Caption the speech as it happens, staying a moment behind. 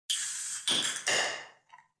Learning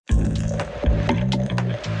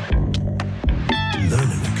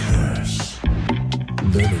the curse.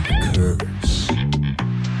 Learning the curse.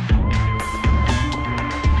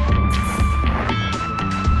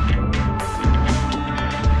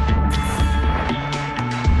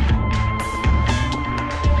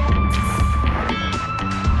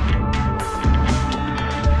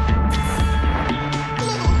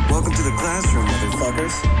 Welcome to the classroom,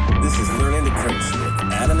 motherfuckers. This is Learning the Curse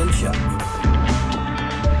with Adam and Chuck.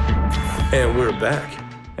 And we're back.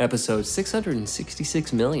 Episode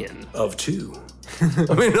 666 million. Of 2.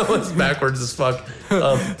 I mean, no, it's backwards as fuck.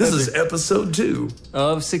 This is episode 2.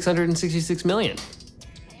 Of 666 million.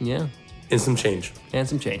 Yeah. And some change. And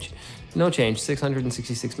some change. No change,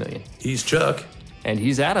 666 million. He's Chuck. And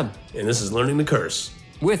he's Adam. And this is Learning the Curse.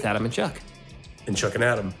 With Adam and Chuck. And Chuck and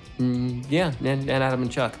Adam. Yeah, and Adam and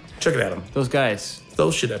Chuck. Chuck and Adam. Those guys.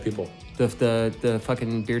 Those shit at people. The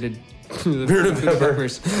fucking bearded... Bearded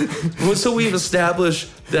peppers. Well, so we've established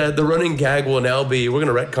that the running gag will now be, we're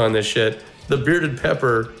going to retcon this shit, the bearded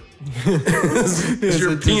pepper is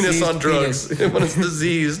your penis on drugs when it's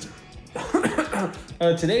diseased.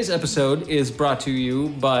 Today's episode is brought to you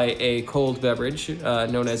by a cold beverage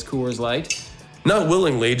known as Coors Light. Not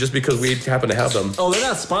willingly, just because we happen to have them. Oh, they're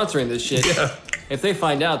not sponsoring this shit. Yeah. If they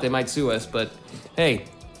find out, they might sue us, but hey.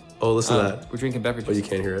 Oh, listen to that. We're drinking beverages. Oh, you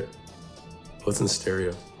can't hear it. Oh, it's in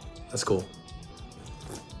stereo. That's cool.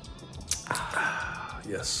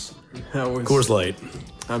 Yes. Coors Light.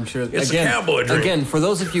 I'm sure. It's a cowboy drink. Again, for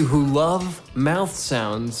those of you who love mouth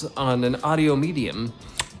sounds on an audio medium,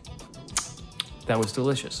 that was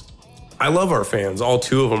delicious. I love our fans, all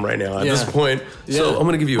 2 of them right now at this point. Yeah. So I'm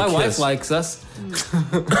going to give you a My kiss. wife likes us.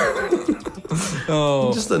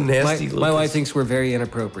 Just a nasty little My wife kiss. thinks we're very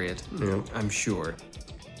inappropriate. Yeah. I'm sure.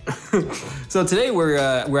 So today we're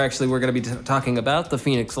going to be talking about the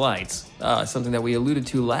Phoenix Lights, something that we alluded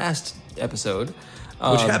to last episode,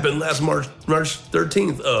 Which happened last March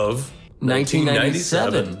 13th of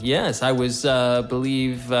 1997. Yes, I was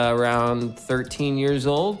believe around 13 years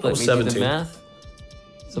old. Let me do 17. the math.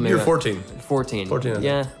 So maybe You're about 14. 14. 14, I think.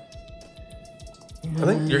 Yeah. I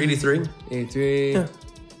think you're 83. 83. Yeah.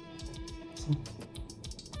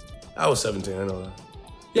 I was 17, I know that.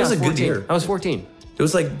 Yeah, It was a 14. good year. I was 14. It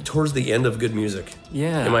was like towards the end of good music.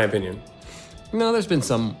 Yeah. In my opinion. No, there's been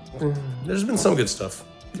some. There's been some good stuff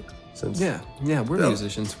since. Yeah, we're Yeah.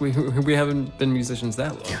 musicians. We haven't been musicians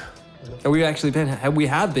that long. And we actually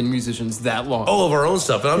have been musicians that long. All of our own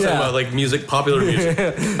stuff. And I'm talking Yeah. about like music, popular music.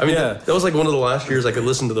 I mean, Yeah. that was like one of the last years I could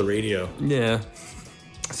listen to the radio. Yeah.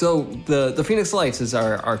 So the Phoenix Lights is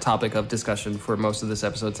our topic of discussion for most of this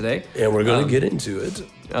episode today. And we're going to get into it.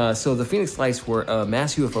 So the Phoenix Lights were a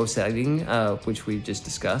mass UFO sighting, which we just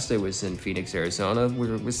discussed. It was in Phoenix, Arizona,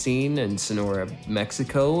 where it was seen, in Sonora,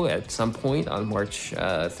 Mexico, at some point on March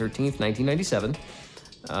 13th, 1997.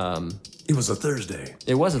 It was a Thursday.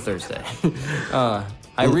 It was a Thursday.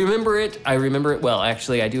 I remember it. Well,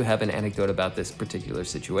 actually, I do have an anecdote about this particular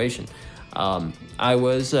situation. I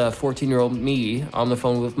was 14-year-old me on the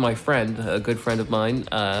phone with my friend, a good friend of mine,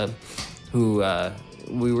 who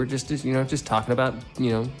we were just talking about,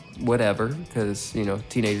 whatever, because,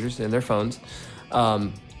 teenagers and their phones.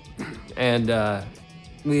 And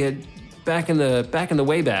we had back in the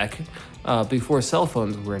way back, before cell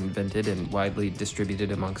phones were invented and widely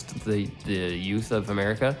distributed amongst the youth of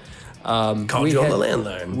America. Called you on the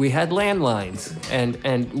landline. We had landlines,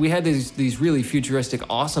 and we had these really futuristic,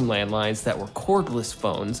 awesome landlines that were cordless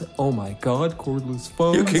phones. Oh my God, cordless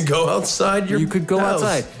phones! You could go outside your You could go house.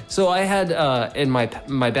 outside. So I had in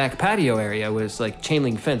my back patio area was like chain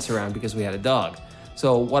link fence around because we had a dog.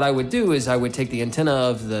 So what I would do is I would take the antenna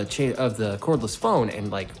of the cordless phone and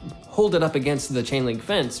like hold it up against the chain link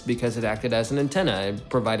fence because it acted as an antenna and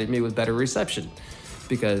provided me with better reception.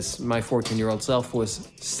 Because my 14-year-old self was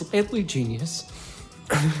slightly genius.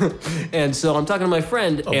 And so I'm talking to my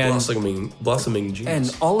friend, and blossoming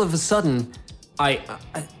genius. and all of a sudden, I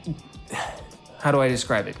how do I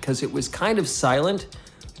describe it? Because it was kind of silent,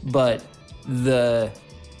 but the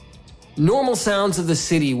normal sounds of the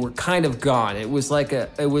city were kind of gone. It was like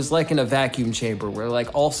in a vacuum chamber where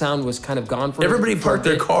like all sound was kind of gone for Everybody for a parked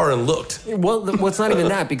their bit. car and looked. Well, what's not even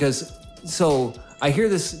that, because so I hear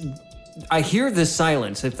this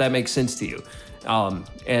silence, if that makes sense to you,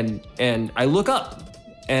 and I look up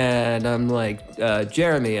and I'm like,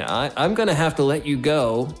 Jeremy, I'm gonna have to let you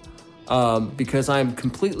go because I'm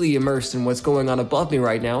completely immersed in what's going on above me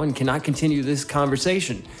right now and cannot continue this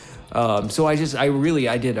conversation. So I just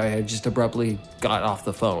abruptly got off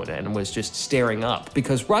the phone and was just staring up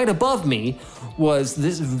because right above me was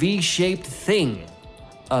this V-shaped thing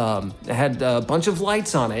It had a bunch of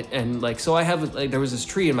lights on it, and like so I have like there was this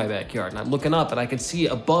tree in my backyard, and I'm looking up, and I could see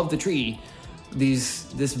above the tree this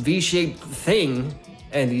V-shaped thing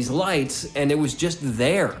and these lights, and it was just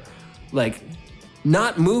there, like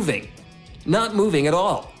not moving at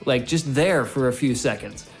all, like just there for a few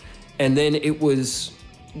seconds, and then it was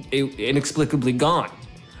inexplicably gone.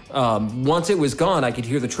 Once it was gone, I could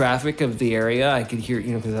hear the traffic of the area. I could hear,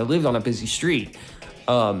 because I lived on a busy street.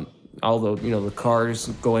 Although, the cars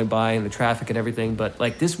going by and the traffic and everything. But,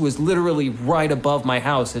 like, this was literally right above my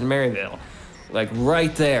house in Maryvale. Like,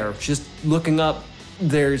 right there. Just looking up,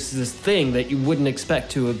 there's this thing that you wouldn't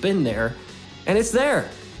expect to have been there. And it's there.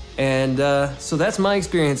 And so that's my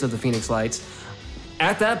experience of the Phoenix Lights.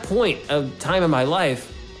 At that point of time in my life,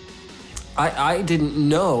 I didn't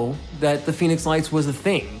know that the Phoenix Lights was a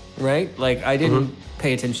thing, right? Like, I didn't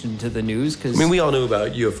pay attention to the news because... I mean, we all knew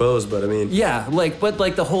about UFOs, but I mean... Yeah, but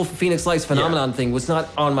the whole Phoenix Lights phenomenon thing was not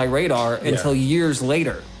on my radar until years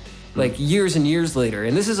later. Like, years and years later.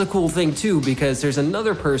 And this is a cool thing, too, because there's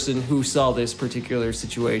another person who saw this particular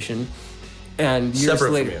situation, and years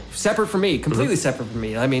later... Separate from me, completely separate from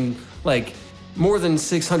me. I mean, like... More than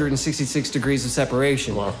 666 degrees of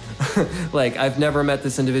separation. Wow. Like, I've never met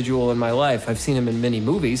this individual in my life. I've seen him in many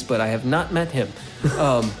movies, but I have not met him.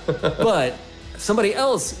 But somebody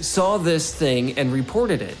else saw this thing and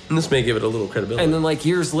reported it. And this may give it a little credibility. And then, like,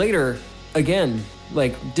 years later, again,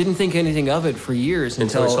 like, didn't think anything of it for years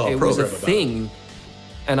until it was a thing.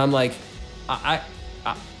 And I'm like, I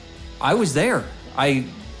was there. I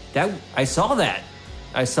saw that.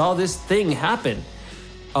 I saw this thing happen.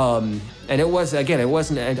 And it wasn't,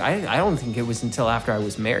 I don't think it was until after I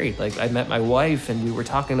was married. Like, I met my wife and we were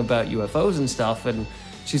talking about UFOs and stuff, and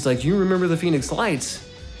she's like, you remember the Phoenix Lights?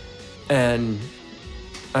 And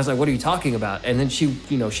I was like, what are you talking about? And then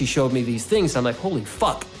she showed me these things, and I'm like, holy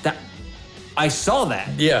fuck, I saw that.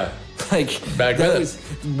 Yeah. Like, back then. That was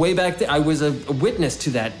way back then. I was a witness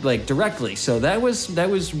to that, like, directly. So that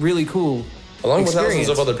was really cool. Along with thousands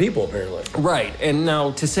of other people, apparently. Right. And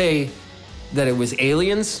now to say that it was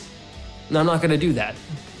aliens, no, I'm not going to do that,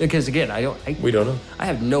 because again, we don't know. I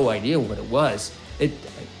have no idea what it was.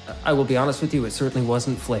 I will be honest with you, it certainly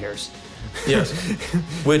wasn't flares. Yes,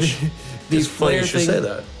 which these is funny you should say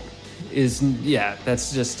that.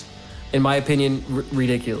 That's just, in my opinion,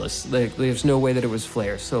 ridiculous. There's no way that it was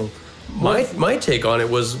flares. So my take on it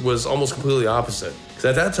was almost completely opposite, because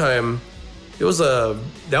at that time, that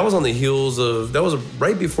was on the heels of, that was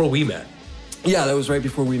right before we met. Yeah, that was right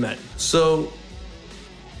before we met. So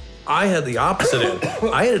I had the opposite end.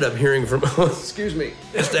 I ended up hearing from... Excuse me.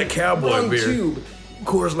 It's that cowboy wrong beer. Tube.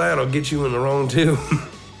 Coors Light will get you in the wrong tube.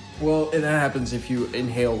 Well, and that happens if you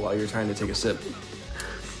inhale while you're trying to take a sip.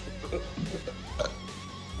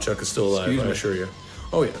 Chuck is still alive, I assure you.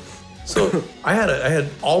 Oh, yeah. So I had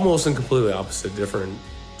almost a completely opposite different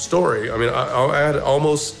story. I mean, I had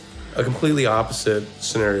almost a completely opposite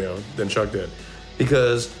scenario than Chuck did,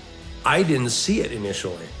 because I didn't see it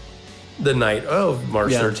initially the night of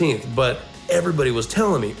March 13th, but everybody was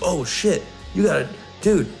telling me, oh shit, you gotta,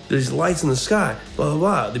 dude, there's lights in the sky, blah, blah,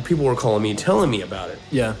 blah. The people were calling me, telling me about it.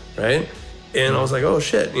 Yeah. Right? And I was like, oh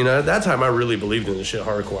shit, at that time I really believed in this shit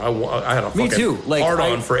hardcore. I had a fucking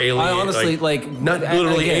hard-on for aliens. I honestly, not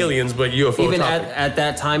literally aliens, but UFO even topic. at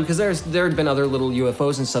that time, because there had been other little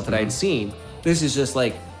UFOs and stuff that I'd seen. This is just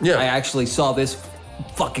like, I actually saw this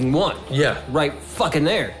fucking one. Yeah. Right fucking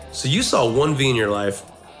there. So you saw 1V in your life,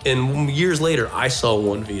 and years later, I saw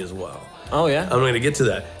 1V as well. Oh, yeah? I'm going to get to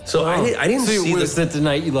that. So I didn't see was that the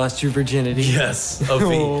night you lost your virginity? Yes, a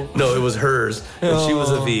V. No, it was hers, and she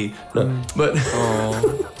was a V. No, but...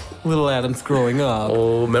 Little Adam's growing up.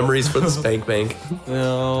 Oh, memories for the spank bank.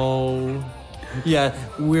 Oh. Yeah,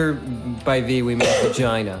 by V, we mean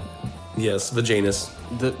vagina. Yes, vaginus.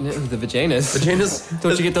 The vaginas. Vaginas?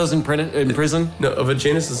 Don't you get those in prison? No, a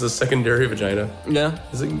vaginus is a secondary vagina. Yeah?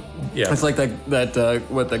 Yeah. It's like that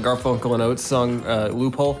what the Garfunkel and Oates song,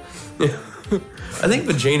 Loophole? Yeah. I think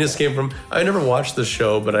vaginus came from, I never watched the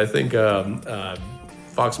show, but I think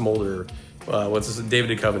Fox Mulder,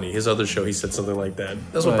 David Duchovny, his other show, he said something like that.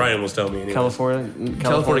 That's what Brian was telling me anyway.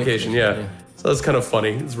 Californication, yeah. So that's kind of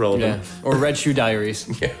funny. It's relevant. Yeah. Or Red Shoe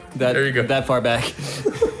Diaries. Yeah. There you go. That far back.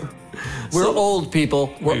 We're old,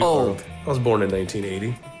 people. We're old. I was born in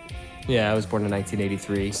 1980. Yeah, I was born in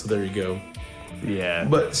 1983. So there you go. Yeah.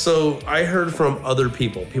 But so I heard from other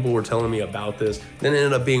people. People were telling me about this. Then it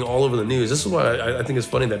ended up being all over the news. This is why I think it's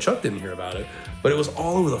funny that Chuck didn't hear about it. But it was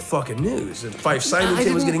all over the fucking news. And Fife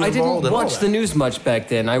Symington was getting involved. I didn't watch the news much back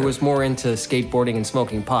then. I was more into skateboarding and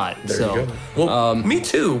smoking pot. There you go. Well, me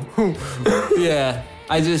too. Yeah.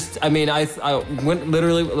 I went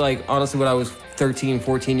literally, like, honestly, when I was 13,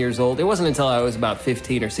 14 years old. It wasn't until I was about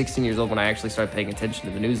 15 or 16 years old when I actually started paying attention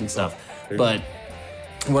to the news and stuff. But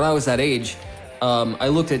when I was that age, I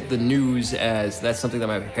looked at the news as that's something that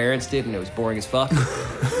my parents did, and it was boring as fuck.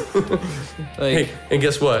 Hey, and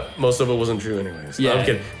guess what? Most of it wasn't true anyways. Yeah. No, I'm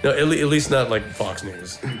kidding. No, at least not like Fox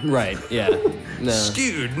News. Right, yeah. No.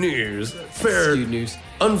 Skewed news. Fair. Skewed news.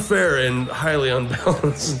 Unfair and highly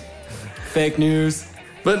unbalanced. Fake news.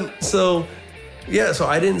 But so, yeah, so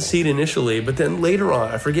I didn't see it initially, but then later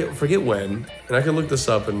on, I forget when, and I can look this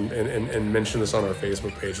up and mention this on our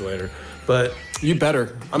Facebook page later. But You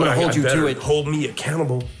better. I'm going to hold you to it. Hold me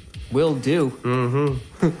accountable. Will do.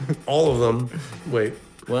 All of them. Wait.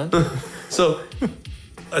 What? So,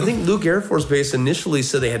 I think Luke Air Force Base initially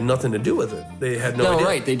said they had nothing to do with it. They had no idea.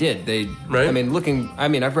 Right, they did. Right? I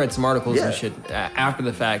mean, I've read some articles Yeah. and shit after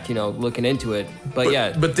the fact, looking into it. But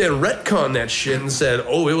yeah. But then retcon that shit and said,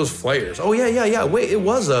 oh, it was flares. Oh, yeah. Wait, it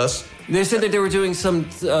was us. They said that they were doing some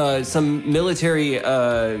military,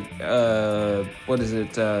 what is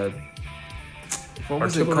it? What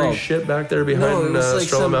was it Artillery called? shit back there behind No, it was like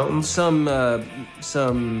Strela Mountains.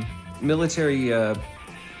 some military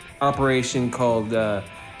operation called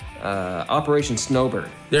Operation Snowbird.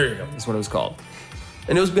 There you go. Is what it was called.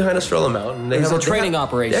 And it was behind Estrella Mountain. They It was have a training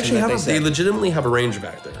operation They actually that have. they They said. legitimately have a range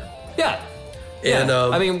back there. Yeah. And Yeah.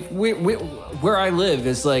 I mean, we where I live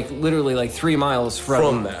is like literally like 3 miles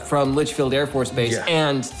from Litchfield Air Force Base Yeah.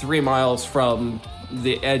 and 3 miles from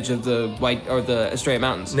the edge of the the Estrella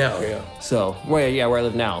Mountains. now, yeah. So where I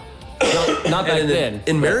live now. Not back And then.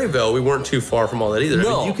 in Maryville, we weren't too far from all that either. I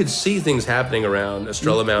No. mean, you could see things happening around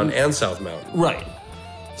Estrella Mountain and South Mountain. Right.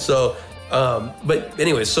 So, but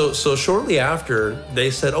anyway, so shortly after, they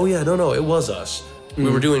said, oh, yeah, no, it was us. We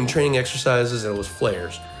were doing training exercises and it was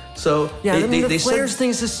flares. So, Yeah, I mean, the they flares said,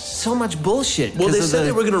 thing's just so much bullshit. well, 'cause they of said the-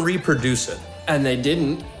 they were going to reproduce it. and they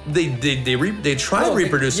didn't. They tried No, they-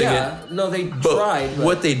 reproducing yeah, it. no, they But tried. But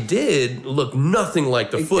what they did looked nothing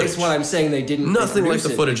like the footage. That's what I'm saying. They didn't. Nothing like reproduce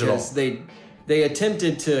the it footage at all. because They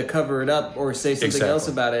attempted to cover it up or say something Exactly. else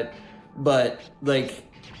about it, but like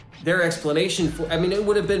their explanation for. I mean, it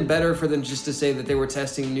would have been better for them just to say that they were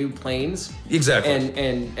testing new planes. Exactly.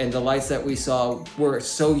 And the lights that we saw were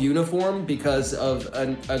so uniform because of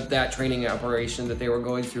that training operation that they were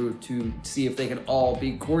going through to see if they could all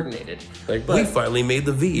be coordinated. Like, But we finally made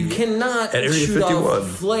the V. you cannot at Area shoot 51. off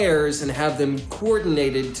flares and have them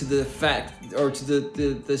coordinated to the fact or to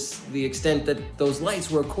the extent that those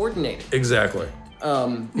lights were coordinated. Exactly.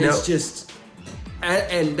 It's Now- just,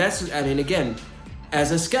 and that's, I mean, again,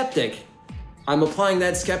 as a skeptic, I'm applying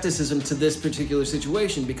that skepticism to this particular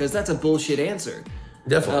situation because that's a bullshit answer.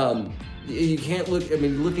 Definitely. You can't look, I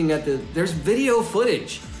mean, looking at there's video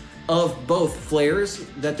footage of both flares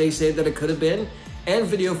that they say that it could have been and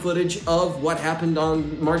video footage of what happened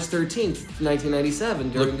on March 13th,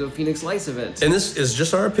 1997 during the Phoenix Lights event. And this is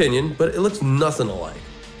just our opinion, but it looks nothing alike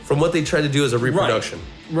from what they tried to do as a reproduction.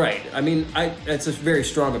 Right. I mean, that's a very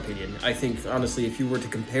strong opinion. I think, honestly, if you were to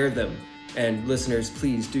compare them, and listeners,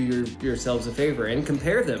 please do yourselves a favor and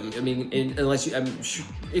compare them. I mean,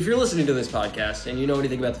 if you're listening to this podcast and you know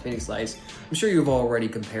anything about the Phoenix Lights, I'm sure you've already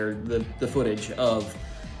compared the footage of,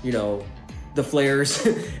 the flares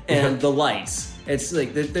and the lights. It's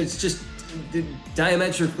like, there's just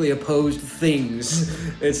diametrically opposed things.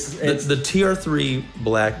 It's The TR-3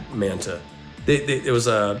 Black Manta. It was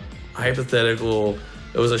a hypothetical.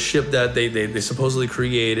 It was a ship that they supposedly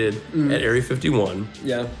created at Area 51.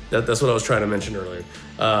 yeah. That's what I was trying to mention earlier.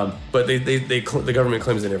 But the government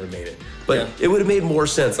claims they never made it. But Yeah. it would have made more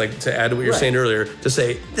sense, like to add to what you're Right. saying earlier, to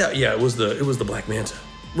say, yeah, it was the Black Manta.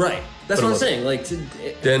 Right. That's But what I'm it saying. Like,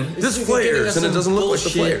 Then it's this just giving flares, us and it some doesn't look like the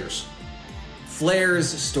bullshit flares. Flares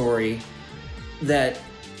story that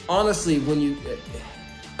honestly, when you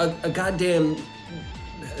a goddamn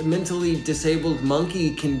mentally disabled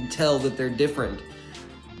monkey can tell that they're different.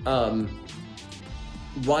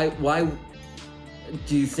 Why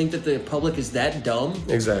do you think that the public is that dumb?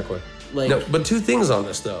 Exactly. Like- no, but two things on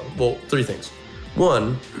this though. Well, three things.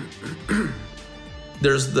 One,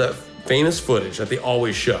 there's the famous footage that they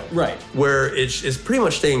always show, Right. Where it's pretty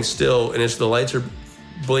much staying still, and the lights are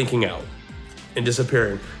blinking out and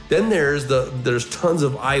disappearing. Then there's tons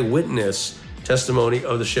of eyewitness testimony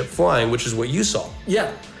of the ship flying, which is what you saw,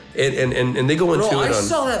 Yeah. and they go into Bro, it I on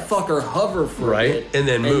saw that fucker hover for Right, a bit, and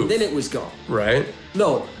then move. and then it was gone. right.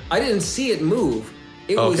 No, I didn't see it move.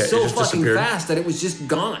 It Okay, was it so just fucking disappeared? fast that it was just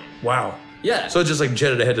gone. Wow. Yeah. So it just like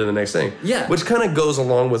jetted ahead to the next thing. Yeah. Which kind of goes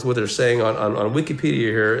along with what they're saying on Wikipedia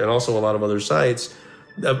here and also a lot of other sites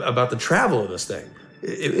about the travel of this thing.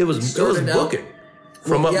 It was started out- booking.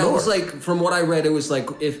 from up north. It was like, from what I read, it was like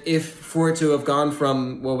if for it to have gone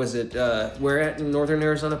from, what was it, where at in northern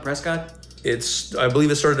Arizona, Prescott? I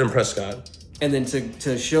believe it started in Prescott. And then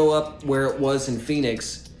to show up where it was in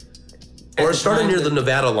Phoenix. Or it started near the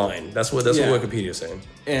Nevada line. That's what Wikipedia is saying.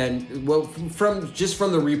 And well, from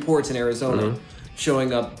the reports in Arizona,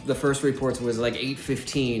 showing up, the first reports was like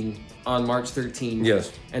 8:15 on March 13th.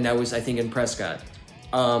 Yes. And that was, I think, in Prescott.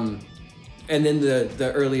 And then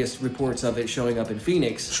the earliest reports of it showing up in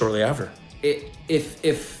Phoenix. Shortly after.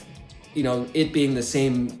 If it being the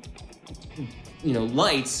same,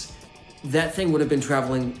 lights, that thing would have been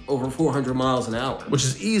traveling over 400 miles an hour. Which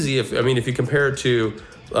is easy if you compare it to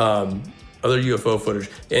other UFO footage,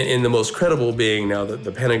 and the most credible being now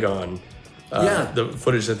the Pentagon, the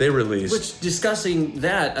footage that they released. Which, discussing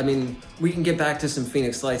that, I mean, we can get back to some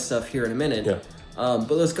Phoenix Lights stuff here in a minute. Yeah.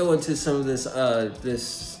 But let's go into some of this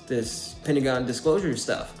this Pentagon disclosure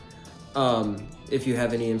stuff. If you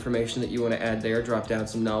have any information that you want to add there, drop down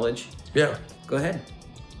some knowledge. Yeah. Go ahead.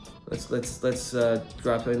 Let's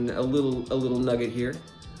drop in a little nugget here.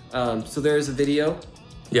 So there is a video.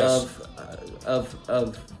 Yes. Of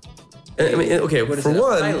I mean, okay. what is For it, a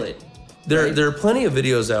one, pilot. there are plenty of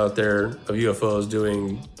videos out there of UFOs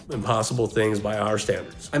doing impossible things by our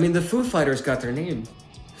standards. I mean, the Foo Fighters got their name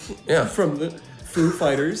Yeah. from the Foo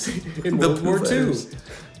Fighters in World War II.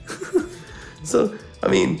 So, I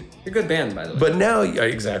mean, A good band, by the way. but now,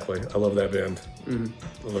 exactly. I love that band.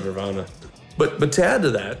 I love Nirvana. But to add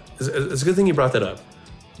to that, it's a good thing you brought that up,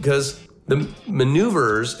 because the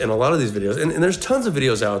maneuvers in a lot of these videos, and there's tons of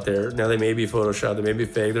videos out there. Now, they may be photoshopped, they may be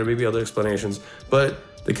fake, there may be other explanations,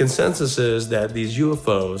 but the consensus is that these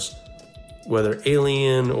UFOs, whether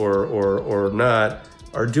alien or not,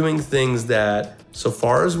 are doing things that, so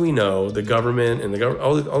far as we know, the government and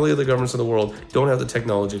all the other governments in the world don't have the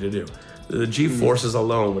technology to do. The G-forces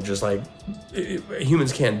alone would just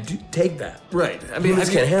humans can't take that. Right. I mean, Humans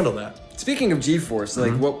can't handle that. Speaking of G-force,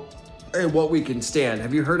 like what we can stand.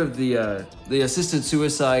 Have you heard of the assisted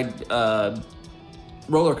suicide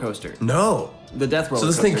roller coaster? No. The death roller So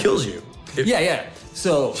this coaster. thing kills you. Yeah.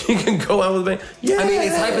 So You can go out with a bang. Yeah. I mean,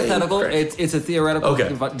 it's hypothetical. Great. It's a theoretical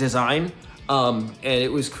Okay. design. And it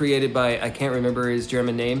was created by, I can't remember his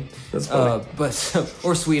German name. That's funny.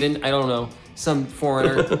 Or Sweden, I don't know. Some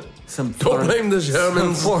foreigner. Don't blame the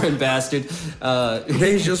Germans. Some foreign bastard.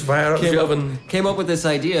 They just fire up shoving. Came up with this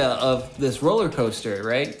idea of this roller coaster,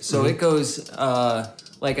 right? So it goes, I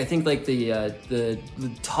think the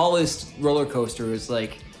tallest roller coaster is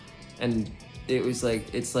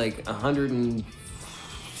it's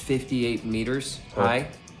 158 meters high.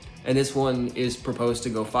 And this one is proposed to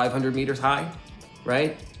go 500 meters high,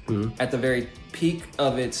 right? At the very peak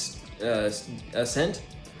of its ascent.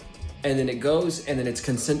 And then it goes, and then it's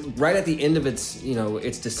right at the end of its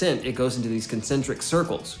descent, it goes into these concentric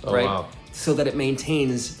circles, right? Wow. So that it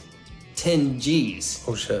maintains 10 Gs.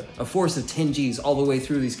 Oh, shit. A force of 10 Gs all the way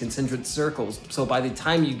through these concentric circles. So by the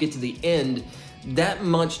time you get to the end, that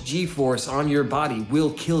much G-force on your body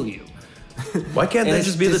will kill you. Why can't And that it's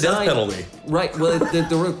just be the death designed- penalty? Right. Well,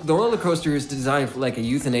 the roller coaster is designed for like a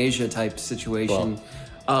euthanasia type situation,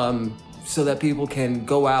 so that people can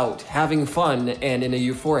go out having fun and in a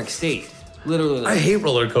euphoric state. Literally. I hate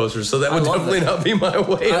roller coasters, so that would love definitely them. not be my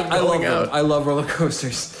way of I love going them. out. I love roller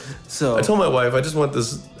coasters. So I told my wife, I just want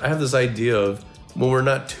this. I have this idea of when we're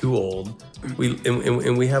not too old, we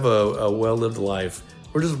have a well-lived life.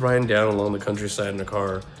 We're just riding down along the countryside in a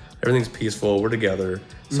car. Everything's peaceful. We're together,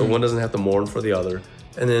 so one doesn't have to mourn for the other.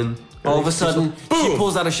 And then all of a sudden, she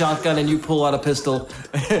pulls out a shotgun and you pull out a pistol.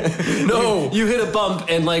 No. you hit a bump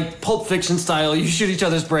and like Pulp Fiction style, you shoot each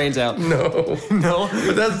other's brains out. no, No,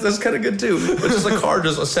 but that's kind of good too. But just a car,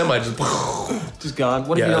 just a semi, just. just gone.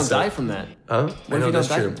 What if you Yeah, don't so- die from that? Huh? What if you don't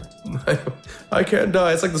die? I can't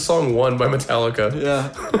die. It's like the song "One" by Metallica.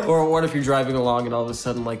 Yeah. Or what if you're driving along and all of a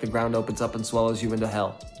sudden, like the ground opens up and swallows you into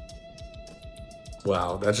hell?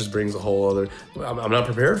 Wow, that just brings a whole other. I'm not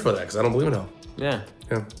prepared for that because I don't believe in hell. Yeah.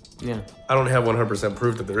 Yeah. Yeah. I don't have 100%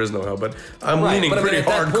 proof that there is no hell, but I'm leaning but I mean, pretty at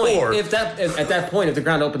that hardcore. point, at that point, if the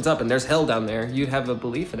ground opens up and there's hell down there, you'd have a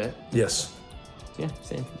belief in it. Yes. Yeah,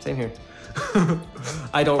 same here.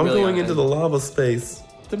 I don't I'm really. going into the lava space.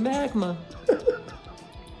 the magma.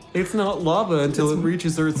 It's not lava until it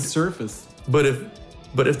reaches Earth's surface. But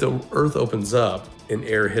if the Earth opens up and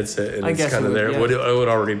air hits it and I it's guess kind it of would, there, yeah. it would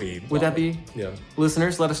already be. Would that be? Yeah.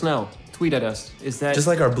 Listeners, let us know. Tweet at us. Is that Just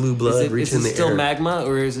like our blue blood is reaching it the still air. magma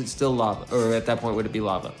or is it still lava? Or at that point, would it be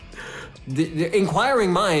lava? The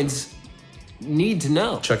inquiring minds need to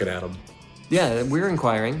know. Chuck it at them. Yeah, we're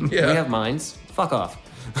inquiring. Yeah. We have minds. Fuck off.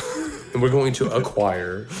 And we're going to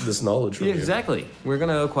acquire this knowledge from Yeah, you. exactly. We're going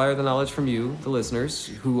to acquire the knowledge from you, the listeners,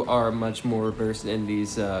 who are much more versed in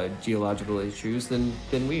these geological issues than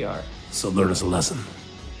we are. So learn us a lesson.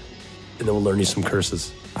 And then we'll learn you some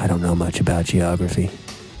curses. I don't know much about geography.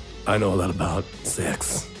 I know a lot about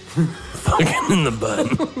sex. Fucking in the butt.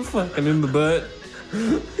 Fucking in the butt.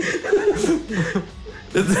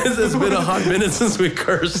 It's been a hot minute since we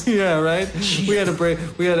cursed. Yeah, right. We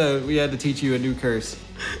had to teach you a new curse.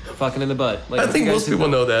 Fucking in the butt. Like, I think most people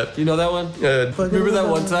know that. You know that one? Remember that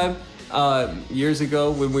one time years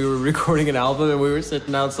ago when we were recording an album and we were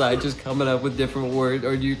sitting outside just coming up with different words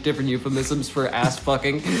or different euphemisms for ass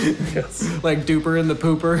fucking, like duper and the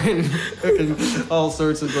pooper and all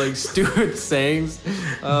sorts of like stupid sayings.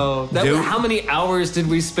 Oh, how many hours did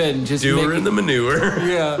we spend just doer in the manure?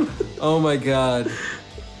 Yeah. Oh my god.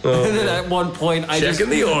 And then at one point, Checking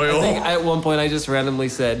the oil. I think at one point, I just randomly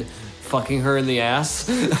said, "Fucking her in the ass."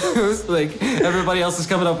 It was like everybody else is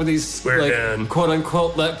coming up with these like quote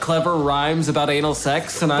unquote clever rhymes about anal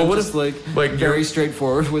sex, and I'm what just if, like very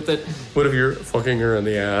straightforward with it. What if you're fucking her in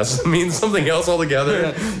the ass? It means something else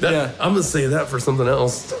altogether. Yeah. I'm gonna say that for something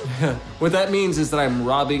else. What that means is that I'm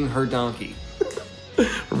robbing her donkey.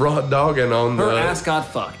 Raw dogging on Her the ass got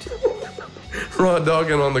fucked. raw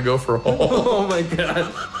dogging on the gopher hole. Oh my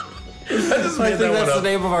god. I think that's the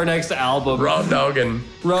name of our next album. Raw dogging.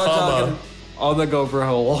 Raw comma, dogging on the gopher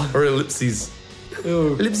hole. or ellipses.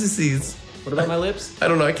 Ooh. Ellipses. What about my lips? I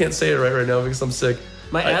don't know. I can't say it right now because I'm sick.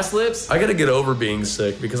 My ass lips? I gotta get over being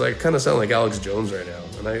sick because I kind of sound like Alex Jones right now,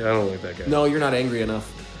 and I don't like that guy. No, you're not angry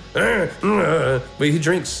enough. But he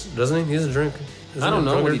drinks, doesn't he? He doesn't drink. I don't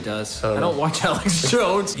know what he does. I don't watch Alex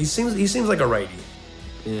Jones. He seems like a righty.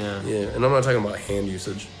 Yeah. Yeah, and I'm not talking about hand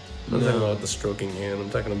usage. I'm not talking about the stroking hand. I'm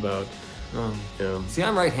talking about. See,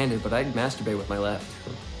 I'm right-handed, but I masturbate with my left.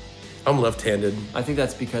 I'm left-handed. I think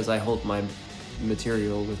that's because I hold my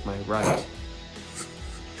material with my right.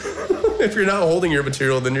 If you're not holding your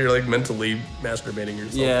material, then you're like mentally masturbating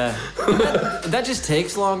yourself. Yeah. That just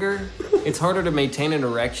takes longer. It's harder to maintain an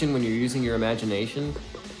erection when you're using your imagination.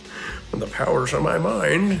 When the powers of my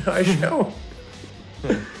mind, I shall.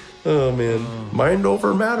 Oh man, mind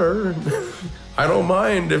over matter. I don't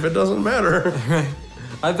mind if it doesn't matter.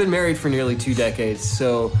 I've been married for nearly 2 decades,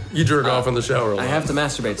 so You jerk off in the shower a lot. I have to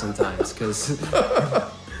masturbate sometimes, because...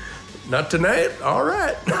 Not tonight? All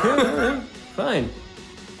right. Fine.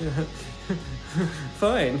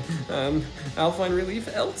 Fine. I'll find relief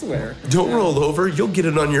elsewhere. Don't roll over. You'll get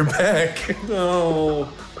it on your back. No.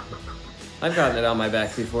 I've gotten it on my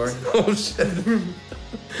back before. Oh, shit.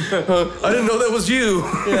 I didn't know that was you.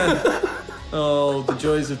 Yeah. Oh, the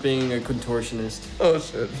joys of being a contortionist. Oh,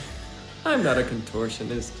 shit. I'm not a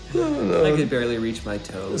contortionist. No. I could barely reach my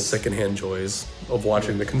The toes. secondhand joys of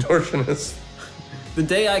watching the contortionist. The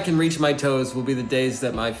day I can reach my toes will be the days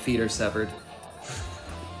that my feet are severed.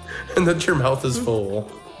 And that your mouth is full.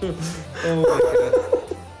 Oh my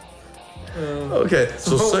god. Okay,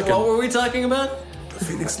 so second. What were we talking about?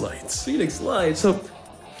 Phoenix Lights. Phoenix Lights. So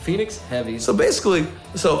Phoenix Heavies. So basically,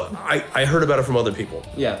 I heard about it from other people.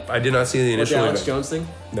 Yeah. I did not see the What, initial the Alex event. Jones thing?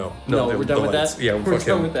 No, We're done with lights. that? Yeah, We're fuck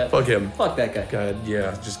done him. with that. Fuck him. Fuck that guy. God,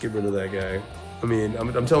 yeah, just get rid of that guy. I mean,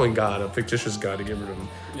 I'm telling God, a fictitious God, to get rid of him.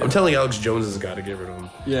 I'm telling Alex Jones's God to get rid of him.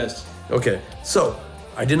 Yes. Okay, so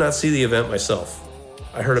I did not see the event myself.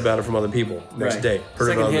 I heard about it from other people. Next Right. day, heard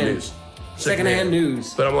about it on the Secondhand. news. Secondhand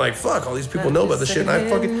news. But I'm like, fuck, all these people know about this shit, and I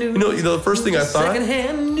Secondhand fucking, news. you know, the first thing I thought.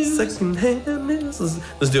 Secondhand news. Secondhand news.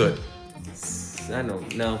 Let's do it. I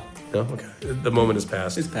don't know. No, okay. The moment is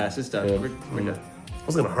past. It's past. It's done. Yeah. We're done. I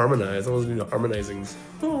was gonna harmonize. I wasn't doing harmonizings.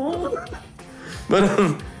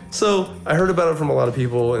 But so I heard about it from a lot of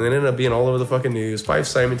people, and it ended up being all over the fucking news. Fife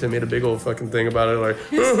Symington made a big old fucking thing about it, like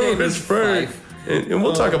name it's is fake. Fife. And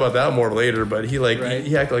we'll talk about that more later. But he Right.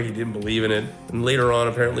 he acted like he didn't believe in it, and later on,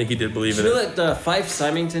 apparently he did believe Did in you it. know that Fife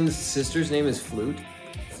Symington's sister's name is Flute?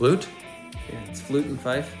 Flute? Yeah, it's Flute and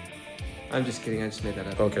Fife. I'm just kidding. I just made that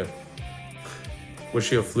up. Okay. Was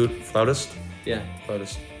she a flautist? Yeah,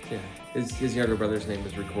 Flautist. yeah. His younger brother's name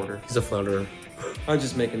is Recorder. He's a flounder. I'm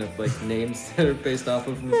just making up like names that are based off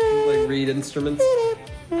of like reed instruments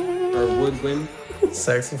or woodwind.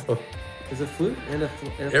 Saxophone. Is a flute and a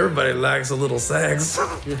Everybody likes a little sax.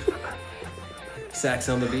 sax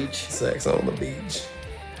on the beach. Sex on the beach.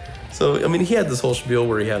 So, I mean, he had this whole spiel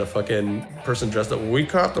where he had a fucking person dressed up. We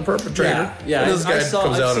caught the perpetrator. Yeah. And this guy comes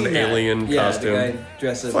I've out in seen an that. alien costume. Yeah, the guy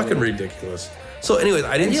dressed as Fucking ridiculous. So, anyways,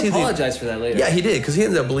 I didn't He see apologized for that later. Yeah, he did, because he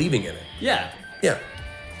ended up believing in it. Yeah. Yeah.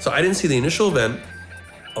 So, I didn't see the initial event.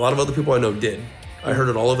 A lot of other people I know did. I heard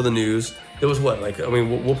it all over the news. It was what? Like, I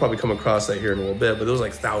mean, we'll probably come across that here in a little bit, but there was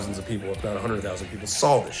like thousands of people, if not 100,000 people,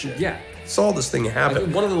 saw this shit. Yeah. Saw this thing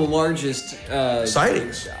happen. One of the largest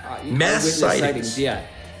Sightings. Mass eyewitness sightings. Yeah.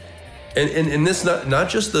 And this not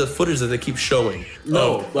just the footage that they keep showing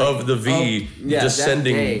of the V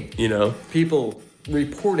descending, that day, you know. People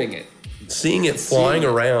reporting it. Seeing it flying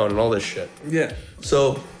around and all this shit. Yeah.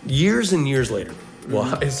 So years and years later, well,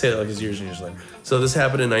 I say it like it's years and years later. So this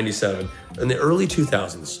happened in 97. In the early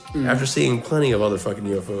 2000s, after seeing plenty of other fucking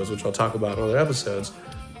UFOs, which I'll talk about in other episodes,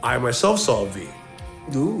 I myself saw a V.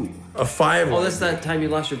 Ooh. A 5. Oh, that's that time you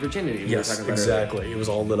lost your virginity. Yes, exactly. It was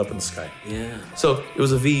all lit up in the sky. Yeah. So it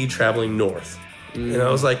was a V traveling north. And I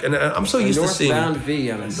was like, and I'm so used to seeing... Northbound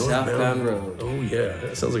V on a southbound road. Oh, yeah.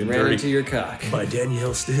 That sounds like a Ran dirty... into your cock. By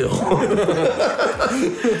Danielle Steele.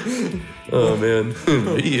 Oh, man.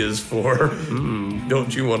 V is for...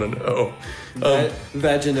 don't you want to know?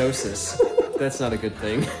 Vaginosis. That's not a good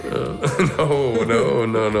thing. No.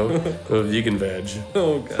 A vegan veg.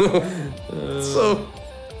 Oh, God. So...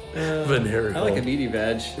 venereal. I like a meaty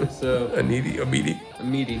veg, so... A meaty? A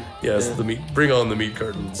meaty. Yes, the meat. Bring on the meat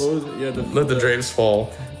curtains. What was it? Yeah, Let the drapes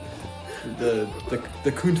fall. The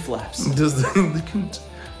coont flaps. Does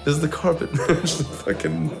the carpet match the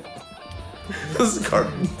fucking... Does the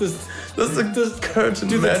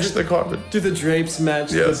curtain match the carpet? Do the drapes match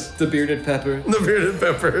the bearded pepper? The bearded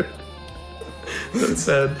pepper. That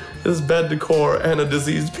said, it's bad decor and a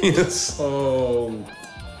diseased penis. Oh.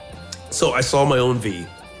 So I saw my own V.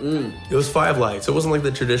 It was 5 lights. It wasn't like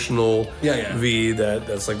the traditional V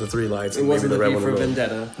that's like the 3 lights. It wasn't the V from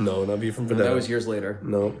Vendetta. No, not V from Vendetta. That was years later.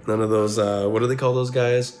 No, none of those. What do they call those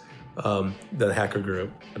guys? The hacker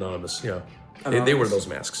group, Anonymous. Yeah, They wear those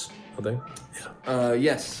masks, don't they? Yeah.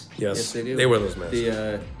 Yes. Yes, they do. They wear those masks.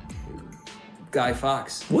 The Guy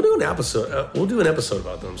Fawkes. We'll do an episode. We'll do an episode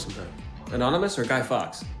about them sometime. Anonymous or Guy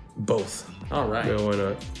Fawkes? Both. All right. Yeah, why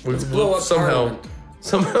not? Let's blow up Parliament.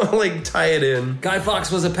 Somehow, like, tie it in. Guy Fawkes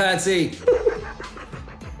was a patsy.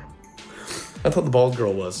 I thought the bald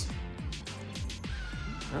girl was.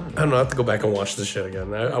 I don't know. I have to go back and watch this shit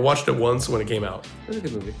again. I watched it once when it came out. It was a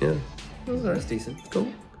good movie. Yeah. That's decent.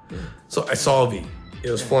 Cool. Yeah. So I saw a V. It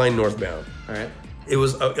was flying northbound. All right. It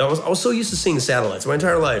was. I was so used to seeing satellites my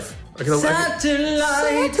entire life. Satellite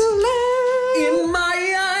in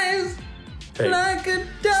my eyes, hey, like a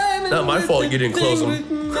diamond. Not my fault you didn't close them.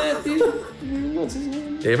 What's his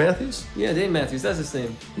name? Dave Matthews? Yeah, Dave Matthews. That's his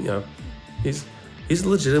name. Yeah. He's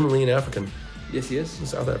legitimately an African. Yes, he is.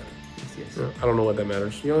 South African. Yes. Yeah, I don't know what that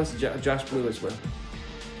matters. You know what's Josh Blue as well?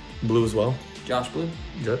 Blue as well? Josh Blue?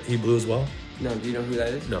 He blew as well? No, do you know who that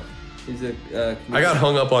is? No. He's a I got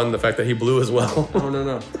hung up on the fact that he blew as well. Oh,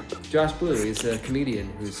 no. Josh Blue, he's a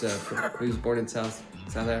comedian who's born in South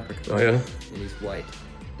Africa. Oh, yeah? And he's white.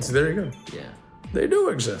 So there you go. Yeah. They do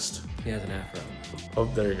exist. He has an afro. Oh,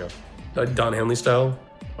 there you go. Don Henley style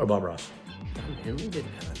or Bob Ross? Don Henley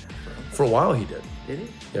didn't have an afro. For a while he did. Did he?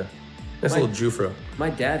 Yeah. Nice little Jufro. My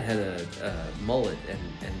dad had a mullet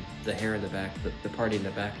and the hair in the back, the party in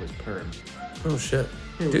the back was perm. Oh, shit.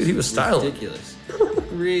 Dude, he was styling. Ridiculous.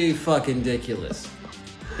 Really fucking ridiculous.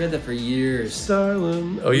 He had that for years.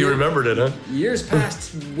 Styling. Oh, you remembered it, huh? Years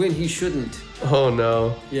past when he shouldn't. Oh,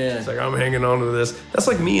 no. Yeah. It's like, I'm hanging on to this. That's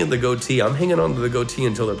like me and the goatee. I'm hanging on to the goatee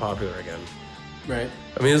until they're popular again. Right.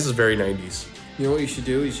 I mean, this is very 90s. You know what you should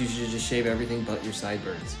do? Is you should just shave everything but your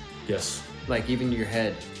sideburns. Yes. Like even your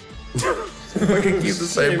head. I can keep the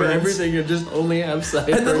sideburns. Everything, you just only have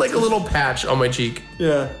sideburns. And then like a little patch on my cheek.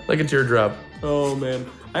 Yeah. Like a teardrop. Oh man.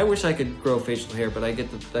 I wish I could grow facial hair, but I got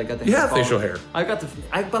the You hair have facial hair. I got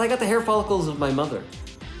the hair follicles of my mother.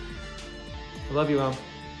 I love you, Mom.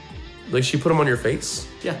 Like she put them on your face?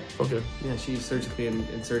 Yeah. Okay. Yeah, she surgically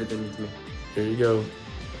inserted them into me. There you go.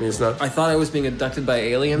 I mean, it's not. I thought I was being abducted by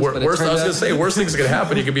aliens, but worst, I was gonna say, worst things could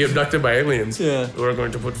happen. You could be abducted by aliens. Yeah. We're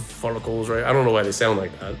going to put follicles, right? I don't know why they sound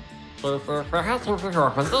like that. Well,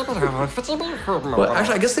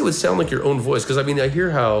 actually, I guess they would sound like your own voice, because I mean, I hear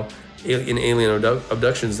how in alien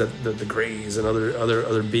abductions that the Greys and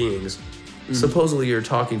other beings, supposedly you're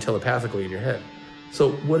talking telepathically in your head.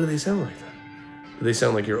 So what do they sound like then? Do they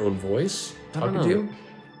sound like your own voice talking to you?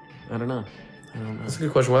 I don't know. That's a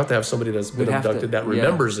good question. We'll have to have somebody that's been abducted that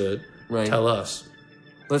remembers it tell us.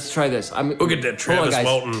 Let's try this. We'll get that Travis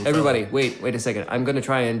Walton. Everybody, wait a second. I'm going to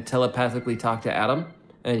try and telepathically talk to Adam,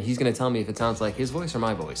 and he's going to tell me if it sounds like his voice or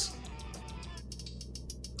my voice.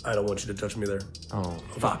 I don't want you to touch me there. Oh,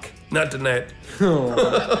 fuck. Not tonight.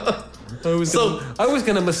 I was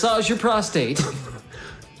going to massage your prostate.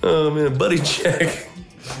 Oh, man. Buddy check.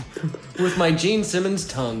 With my Gene Simmons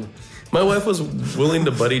tongue. My wife was willing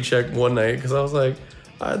to buddy check one night because I was like,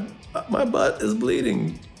 my butt is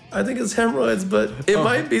bleeding. I think it's hemorrhoids, but it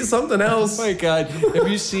might be something else. Oh my God. Have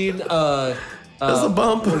you seen There's a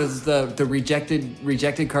bump. what is the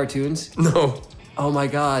rejected cartoons? No. Oh my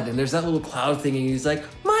God. And there's that little cloud thing and he's like,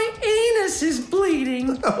 my anus is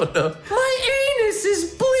bleeding. Oh no. My anus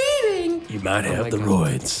is bleeding. You might have my the God.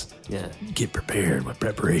 roids. Yeah. Get prepared with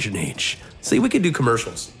Preparation H. See, we could do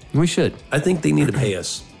commercials. We should. I think they need to pay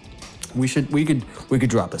us. We could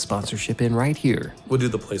drop a sponsorship in right here. We'll do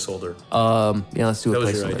the placeholder. Yeah, let's do a That placeholder.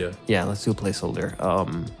 was your idea. Yeah, let's do a placeholder. I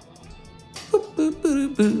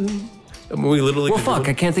mean, we literally. Well, could do fuck,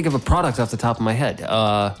 I can't think of a product off the top of my head.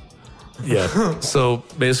 Yeah. So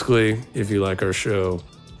basically, if you like our show,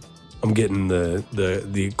 I'm getting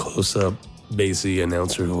the close up, bassy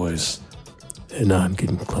announcer voice. And I'm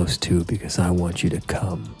getting close too because I want you to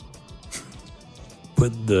come.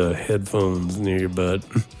 Put the headphones near your butt.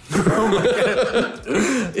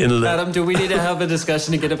 And let- Adam, do we need to have a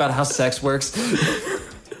discussion again about how sex works?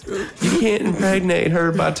 you can't impregnate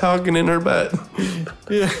her by talking in her butt.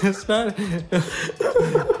 Yeah, it's not.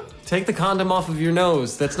 Take the condom off of your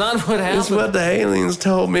nose. That's not what That's happened. what the aliens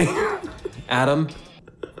told me. Adam,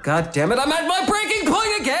 God damn it, I'm at my breaking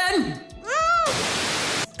point again!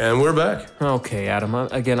 And we're back. Okay, Adam,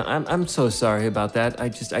 I'm so sorry about that. I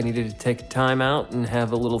needed to take time out and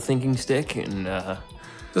have a little thinking stick and,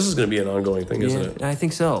 This is going to be an ongoing thing, isn't it? I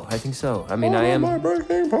think so. I mean, My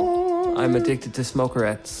breaking point. I'm addicted to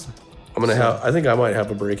smokerettes. I think I might have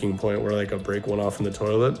a breaking point where like I break one off in the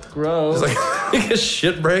toilet. Gross. It's like a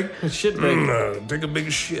shit break. Shit break. Take a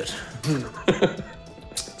big shit.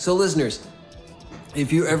 So, listeners,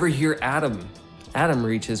 if you ever hear Adam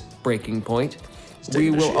reach his breaking point, we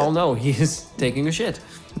taking a will shit. all know he is taking a shit.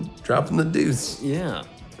 Dropping the deuce. Yeah.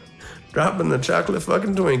 Dropping the chocolate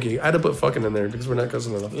fucking Twinkie. I had to put fucking in there because we're not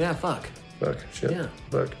cussing enough. Yeah, fuck. Fuck. Shit. Yeah.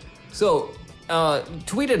 Fuck. So,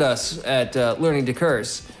 tweet at us at Learning to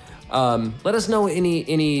Curse. Let us know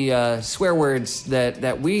any swear words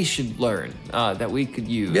that we should learn, that we could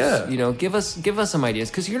use. Yeah. You know, give us some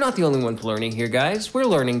ideas, because you're not the only ones learning here, guys. We're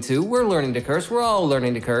learning too. We're learning to curse. We're all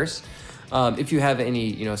learning to curse. If you have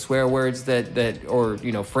any, swear words that or,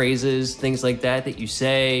 phrases, things like that you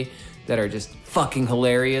say that are just fucking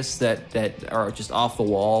hilarious, that are just off the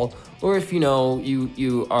wall, or if,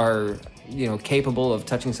 you are, capable of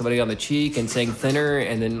touching somebody on the cheek and saying thinner,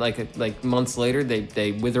 and then like months later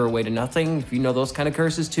they wither away to nothing. If you know those kind of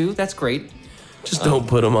curses too, that's great. Just don't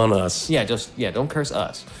put them on us. Yeah, don't curse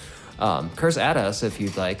us. Curse at us if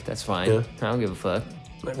you'd like. That's fine. Yeah. I don't give a fuck.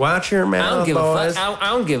 Watch your I don't mouth, give boys. a fuck. I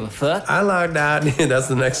don't give a fuck. I like that. That's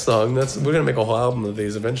the next song. We're gonna make a whole album of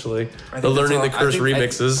these eventually. The Learning the Curse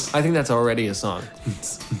remixes. I think that's already a song.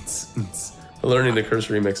 The Learning the Curse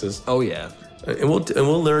remixes. Oh yeah. And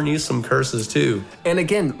we'll learn you some curses too. And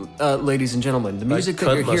again, ladies and gentlemen, the music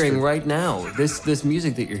that you're Cunt hearing Buster. right now, this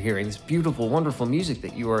music that you're hearing, this beautiful, wonderful music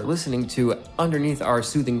that you are listening to underneath our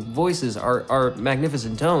soothing voices, our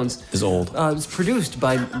magnificent tones, Is old. It's produced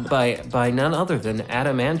by none other than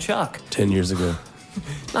Adam and Chuck. 10 years ago.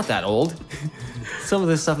 Not that old. Some of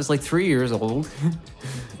this stuff is like 3 years old.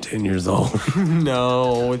 10 years old.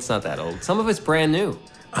 No, it's not that old. Some of it's brand new.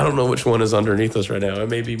 I don't know which one is underneath us right now. It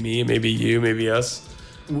may be me, it may be you, maybe us.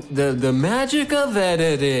 The magic of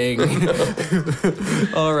editing.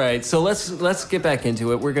 All right, so let's get back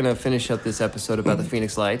into it. We're gonna finish up this episode about the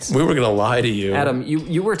Phoenix Lights. We were gonna lie to you. Adam,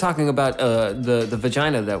 you were talking about the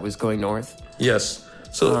vagina that was going north. Yes.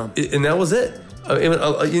 So, and that was it.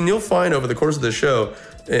 And you'll find over the course of the show,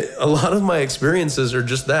 a lot of my experiences are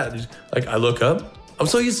just that. Like, I look up. I'm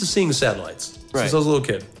so used to seeing satellites Right. since I was a little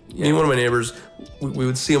kid. Me and one of my neighbors, we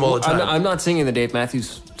would see them all the time. I'm not singing the Dave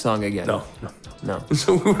Matthews song again. No. No.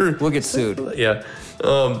 So We'll get sued. Yeah.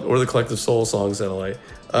 Or the Collective Soul song satellite.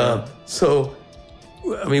 So,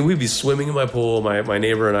 I mean, we'd be swimming in my pool, my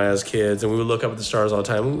neighbor and I as kids, and we would look up at the stars all the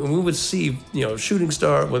time. And we would see, shooting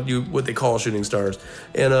star, what they call shooting stars,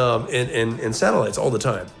 and satellites all the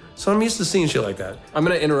time. So I'm used to seeing shit like that. I'm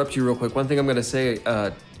going to interrupt you real quick. One thing I'm going to say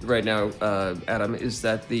right now, Adam, is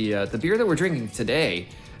that the beer that we're drinking today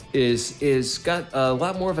is got a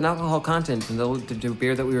lot more of an alcohol content than the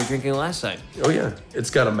beer that we were drinking last time. Oh yeah, it's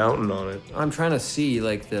got a mountain on it. I'm trying to see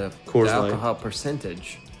like the Coors Light. alcohol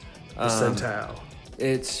percentage. Percentile.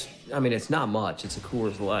 It's not much. It's a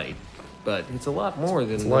Coors Light, but it's a lot more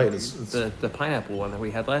than light. the pineapple one that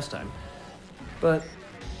we had last time. But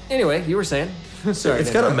anyway, you were saying. Sorry.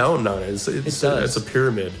 It's got a mountain on it. It's does. a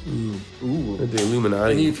pyramid. Ooh. The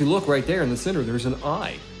Illuminati. And if you look right there in the center, there's an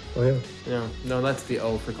eye. Oh yeah. Yeah. No, that's the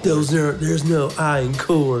O for Coors. There's no I in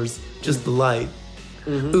Coors, just the light.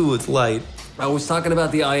 Ooh, it's light. I was talking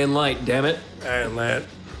about the eye and light. Damn it. And that.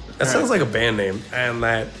 That sounds like a band name. And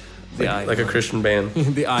that. The eye. Like a Christian band.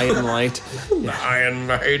 The Iron Light. The Iron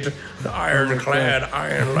Light. The ironclad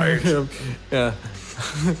Iron Light. Yeah.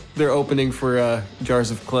 They're opening for Jars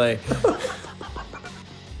of Clay.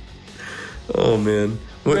 Oh, man.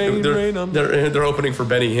 They're opening for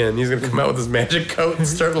Benny Hinn. He's going to come out with his magic coat and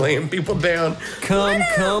start laying people down.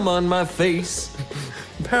 Come on my face.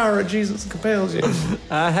 The power of Jesus compels you.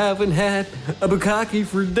 I haven't had a bukkake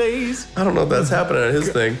for days. I don't know if that's happening at his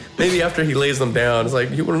thing. Maybe after he lays them down, it's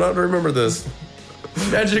like, you will not remember this.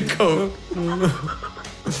 Magic coat.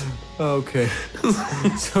 Okay.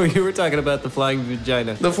 So you were talking about the flying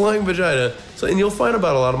vagina. The flying vagina. So, and you'll find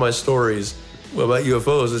about a lot of my stories about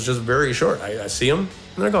UFOs, it's just very short. I see them,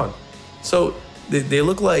 and they're gone. So they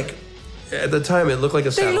look like, at the time, it looked like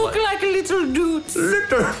a satellite. They look like little dudes.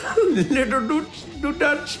 Little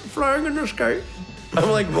dudes flying in the sky.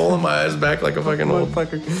 I'm like rolling my eyes back like a fucking old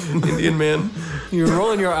fucking Indian man. You're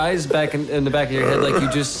rolling your eyes back in the back of your head like you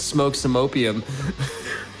just smoked some opium.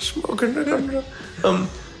 Smoking the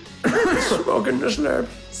smoking the slab.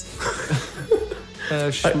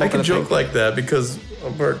 I can joke like that because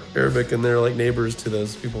I'm part Arabic and they're like neighbors to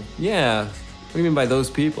those people. Yeah. What do you mean by those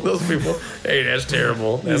people? Those people. Hey, that's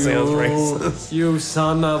terrible. That sounds racist. You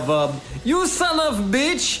son of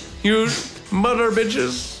bitch. You mother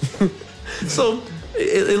bitches. So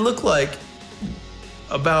it looked like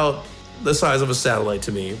about the size of a satellite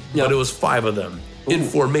to me, but it was 5 of them in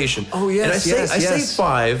formation. Oh, yes, and I say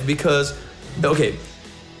 5 because, okay,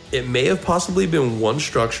 it may have possibly been one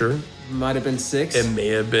structure. Might have been 6. It may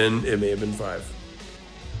have been 5.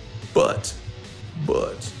 But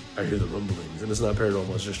I hear the rumblings, and it's not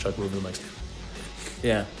paranormal. It's just Chuck moving the mic stand.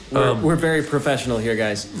 Yeah, we're very professional here,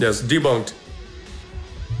 guys. Yes, debunked.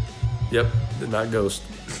 Yep, not ghost.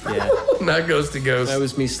 Yeah, not ghosty ghost. that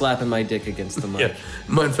was me slapping my dick against the mic. Yeah,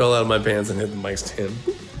 mine fell out of my pants and hit the mic stand.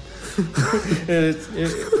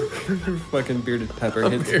 Fucking bearded pepper.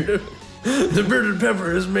 The bearded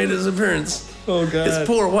pepper has made his appearance. Oh god, his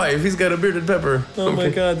poor wife. He's got a bearded pepper. Oh my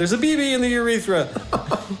god, there's a BB in the urethra.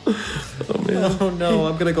 Oh man. Oh no,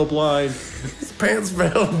 I'm gonna go blind. His pants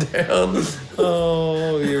fell down.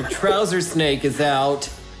 Oh, your trouser snake is out.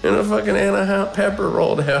 And a fucking Anna pepper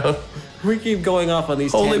rolled out. We keep going off on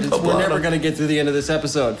these tangents. We're never gonna get to the end of this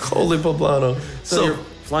episode. Holy poblano. So your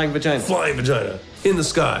flying vagina. Flying vagina. In the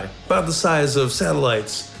sky. About the size of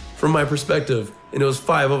satellites from my perspective. And it was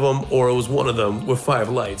 5 of them, or it was 1 of them with 5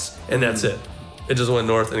 lights. And that's it. It just went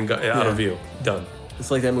north and got out of view. Done.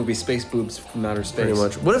 It's like that movie Space Boobs from Outer Space. Pretty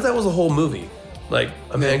much. What if that was a whole movie? Like,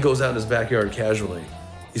 a man goes out in his backyard casually.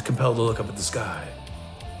 He's compelled to look up at the sky.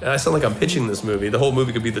 And I sound like I'm pitching this movie. The whole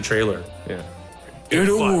movie could be the trailer. Yeah. In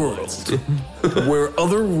a world where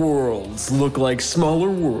other worlds look like smaller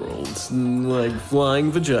worlds, like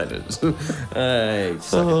flying vaginas. I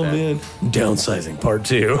suck at that. Man. Downsizing part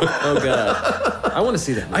 2. Oh, God. I want to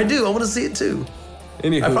see that movie. I do. I want to see it too.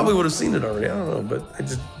 Anywho. I probably would have seen it already. I don't know, but I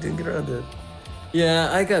just didn't get around to it.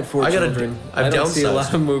 Yeah, I got 4 children. I don't see a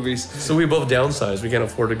lot of movies. So we both downsized. We can't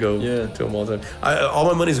afford to go to them all the time. All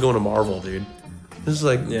my money's going to Marvel, dude. This is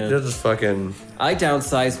like, they're just fucking... I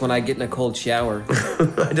downsize when I get in a cold shower.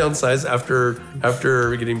 I downsize after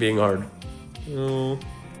getting being hard. Oh.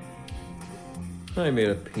 I made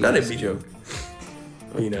a penis joke.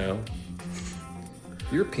 Penile.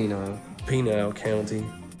 You're penile. Penile County.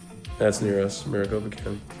 That's near us, Maricopa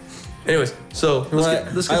County. Anyways, so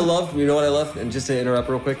let's get I love, you know what I love? And just to interrupt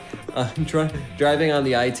real quick, driving on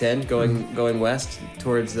the I-10 going west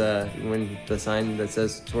towards when the sign that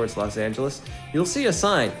says towards Los Angeles, you'll see a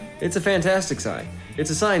sign. It's a fantastic sign. It's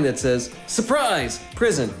a sign that says, "Surprise!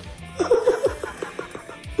 Prison."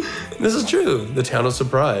 This is true. The town of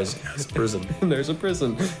Surprise has a prison. There's a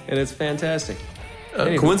prison, and it's fantastic.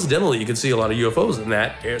 Coincidentally, you can see a lot of UFOs in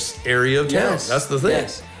that area of town. Yes. That's the thing.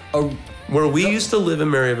 Yes. Where we used to live in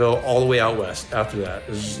Maryville, all the way out west. After that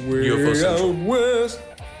is UFO Central. Out west.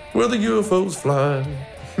 Where the UFOs fly.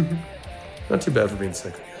 Not too bad for being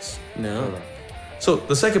sick, I guess. No. So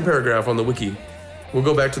the second paragraph on the wiki, we'll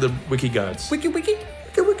go back to the wiki gods. Wiki.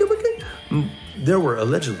 There were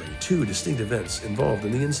allegedly 2 distinct events involved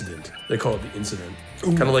in the incident. They call it the incident.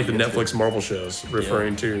 Kind of like the Netflix Marvel shows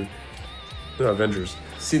referring to the Avengers.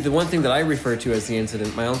 See, the one thing that I refer to as the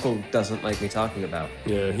incident, my uncle doesn't like me talking about.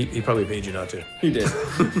 Yeah, he probably paid you not to. He did.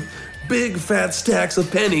 Big fat stacks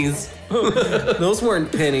of pennies. Those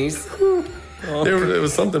weren't pennies. It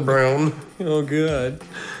was something brown. Oh, good.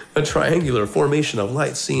 A triangular formation of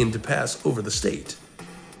lights seen to pass over the state.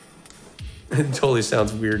 It totally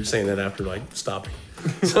sounds weird saying that after like stopping.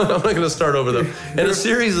 So I'm not going to start over them. And a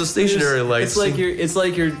series of stationary lights. It's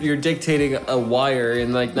like you're dictating a wire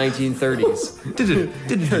in like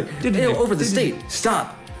 1930s. Hey, over the state.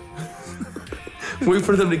 Stop. Wait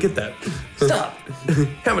for them to get that. Stop.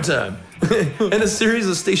 Hammer time. And a series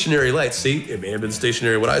of stationary lights. See, it may have been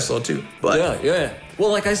stationary what I saw too. But Yeah.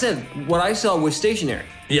 Well, like I said, what I saw was stationary.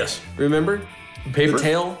 yes. Remember? Paper? The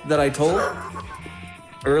tale that I told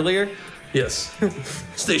earlier? Yes.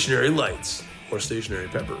 Stationary lights. Or stationary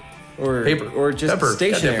pepper. Or Paper. Or just Pepper.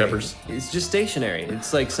 stationary. Goddamn peppers. It's just stationary.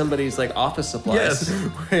 It's like somebody's like office supplies.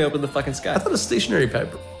 Yes. Way up in the fucking sky. I thought a stationary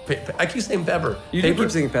pepper. I keep saying pepper. You do keep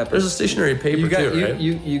saying pepper. There's a stationary paper You got too, right?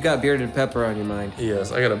 you got bearded pepper on your mind.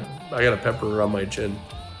 Yes, I got a pepper on my chin.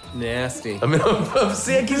 Nasty. I mean,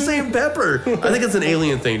 see, I keep saying pepper. I think it's an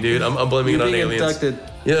alien thing, dude. I'm blaming it on being aliens. abducted.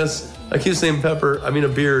 Yes, I keep saying pepper. I mean a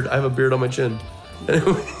beard. I have a beard on my chin.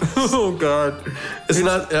 Oh God. It's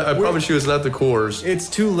not. I promise you, it's not the cores. It's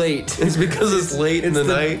too late. It's because it's late in the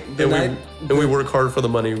night, and we work hard for the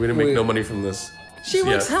money. We didn't make no money from this. She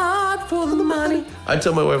works hard for the money. I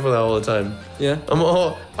tell my wife that all the time. Yeah.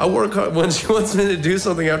 I work hard. When she wants me to do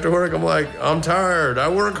something after work, I'm like, I'm tired. I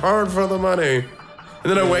work hard for the money.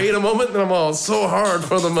 And then I wait a moment, and I'm all so hard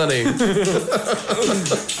for the money.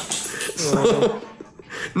 So,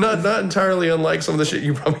 not entirely unlike some of the shit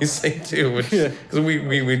you probably say too, because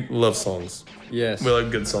we love songs. Yes. We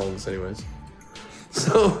like good songs, anyways.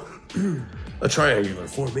 So, a triangular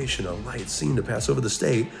formation of lights seen to pass over the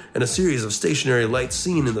state, and a series of stationary lights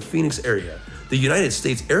seen in the Phoenix area. The United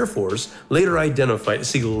States Air Force later identified.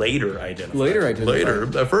 Later.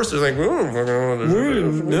 At first, it's like,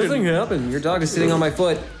 Nothing happened. Your dog is sitting on my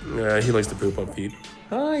foot. Yeah, he likes to poop on feet.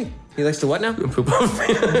 Hi. He likes to what now? Poop on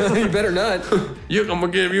feet. You better not. I'm gonna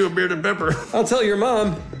give you a bearded pepper. I'll tell your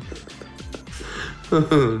mom.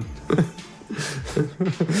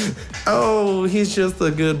 Oh, he's just a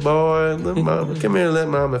good boy. Come here, let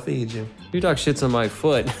mama feed you. Your dog shits on my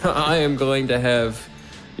foot.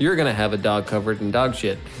 You're gonna have a dog covered in dog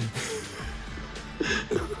shit.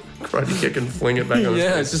 Karate kick and fling it back on his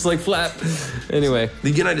Yeah, face. it's just like flap. Anyway. The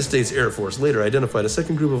United States Air Force later identified a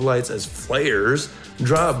second group of lights as flares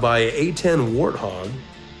dropped by A-10 Warthog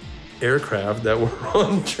aircraft that were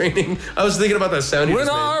on training. I was thinking about that sound you When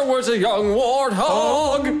just I was a young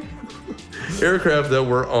warthog. aircraft that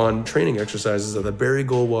were on training exercises at the Barry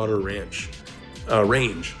Goldwater range.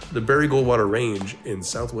 The Barry Goldwater Range in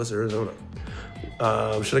southwest Arizona.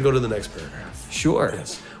 Should I go to the next paragraph? Sure.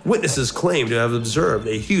 Yes. Witnesses claim to have observed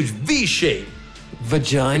a huge V-shape.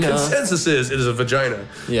 Vagina. Consensus is it is a vagina.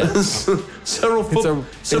 Yes. several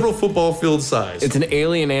football field size. It's an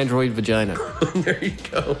alien android vagina. There you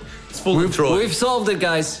go. It's full of droids. We've solved it,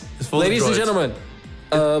 guys. full of Ladies and droids. gentlemen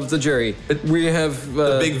of the jury, we have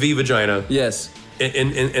The big V vagina. Yes.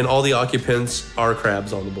 And all the occupants are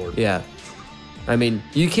crabs on the board. Yeah. I mean,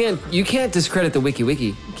 you can't discredit the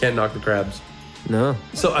wiki. Can't knock the crabs. No.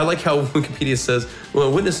 So I like how Wikipedia says,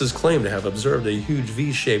 well, witnesses claim to have observed a huge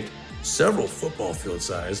V-shaped, several football field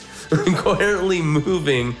size, coherently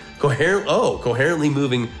moving dark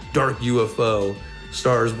UFO.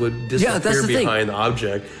 Stars would disappear behind the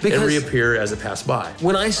object and reappear as it passed by.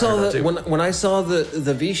 When I saw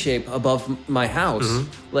the V shape above my house,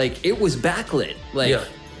 like it was backlit. Like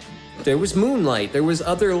there was moonlight, there was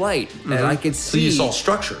other light, and I could see. So you saw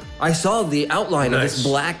structure. I saw the outline of this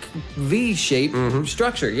black V shape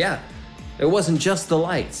structure. Yeah, it wasn't just the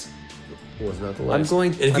lights. It was not the lights.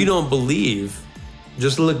 And if you don't believe,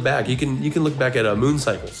 just look back. You can look back at moon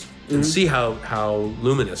cycles and see how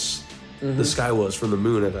luminous the sky was from the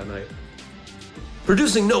moon at that night.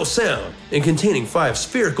 Producing no sound and containing 5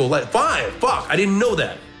 spherical lights. 5! Fuck! I didn't know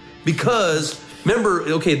that. Because, remember,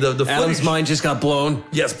 okay, the Adam's footage... mind just got blown.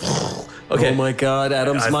 Yes. Okay. Oh my God,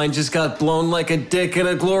 Adam's mind just got blown like a dick in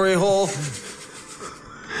a glory hole.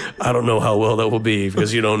 I don't know how well that will be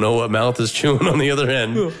because you don't know what mouth is chewing on the other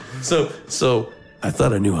end. So I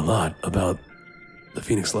thought I knew a lot about the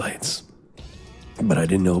Phoenix Lights, but I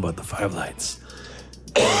didn't know about the 5 lights.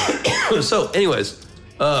 So, anyways,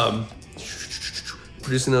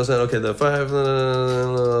 producing those. Okay, the 5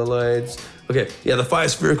 lights. Okay, yeah, the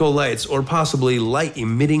 5 spherical lights, or possibly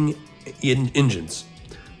light-emitting engines.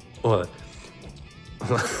 What?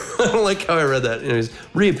 I don't like how I read that. Anyways,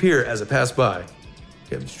 reappear as it passed by.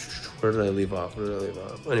 Okay, where did I leave off?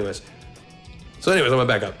 Anyways, I'm gonna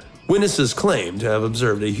back up. Witnesses claim to have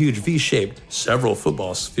observed a huge V-shaped, several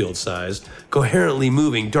football field sized, coherently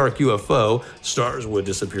moving dark UFO. Stars would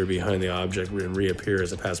disappear behind the object and reappear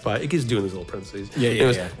as it passed by. It keeps doing these little parentheses.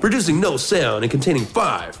 Yeah. Producing no sound and containing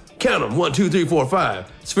 5. Count them. 1, 2, 3, 4,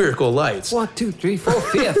 5 spherical lights. 1, 2, 3, 4,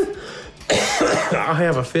 5th. I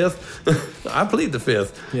have a 5th. I plead the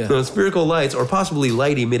 5th. Yeah. Spherical lights or possibly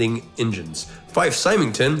light-emitting engines. Fife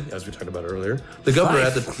Symington, as we talked about earlier, the governor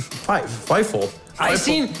at the Fifel. I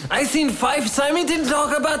seen Fife Symington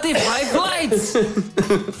talk about the Fife lights.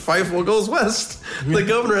 Fife goes west. The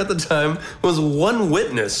governor at the time was one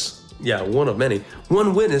witness. Yeah, one of many.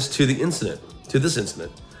 One witness to this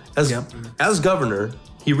incident. As governor,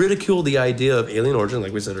 he ridiculed the idea of alien origin,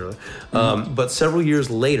 like we said earlier. But several years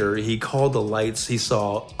later, he called the lights he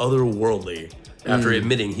saw otherworldly after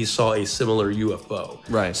admitting he saw a similar UFO.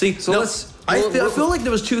 Right. See, so I feel like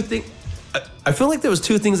there was two things. I feel like there was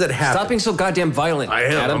two things that happened. Stop being so goddamn violent, I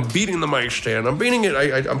am. Adam. I'm beating the mic stand. I'm beating it.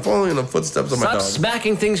 I'm following in the footsteps of my Stop dog.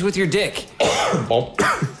 smacking things with your dick.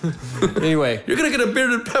 Anyway. You're going to get a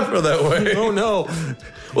bearded pepper that way. Oh, no.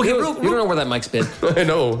 Okay, you don't know where that mic's been. I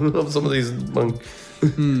know. Some of these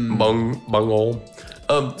bunghole.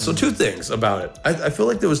 So two things about it. I feel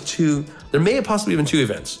like there may have possibly been two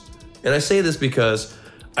events. And I say this because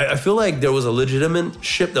I feel like there was a legitimate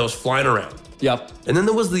ship that was flying around. Yep. And then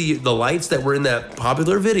there was the lights that were in that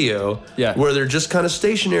popular video where they're just kind of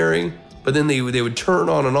stationary, but then they would turn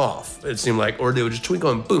on and off, it seemed like, or they would just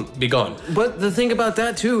twinkle and boom, be gone. But the thing about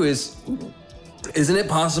that too is, isn't it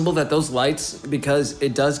possible that those lights, because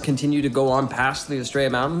it does continue to go on past the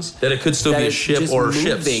Estrella Mountains, that it could still be a ship or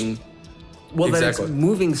ships? Well, that it's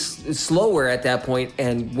moving slower at that point,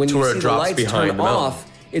 and when you see the lights turn off,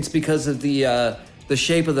 it's because of the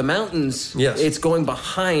shape of the mountains. Yes. It's going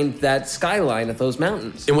behind that skyline of those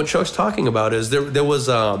mountains. And what Chuck's talking about is there was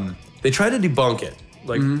they tried to debunk it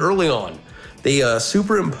early on. They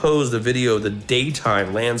superimposed the video of the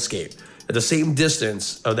daytime landscape at the same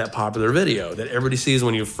distance of that popular video that everybody sees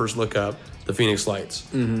when you first look up the Phoenix Lights.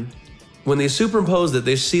 When they superimposed it,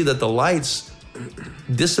 they see that the lights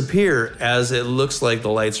disappear as it looks like the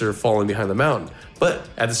lights are falling behind the mountain. But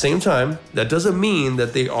at the same time, that doesn't mean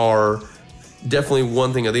that they are definitely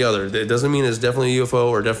one thing or the other. It doesn't mean it's definitely a UFO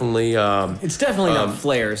or definitely... it's definitely not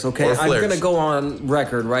flares, okay? I'm going to go on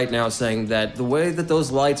record right now saying that the way that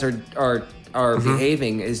those lights are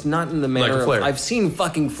behaving is not in the manner of... I've seen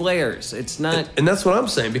fucking flares. It's not... And that's what I'm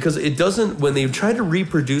saying, because it doesn't... When they try to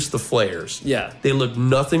reproduce the flares, they look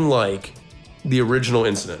nothing like the original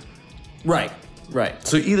incident. Right.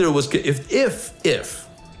 So either it was... If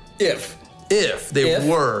they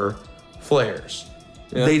were flares...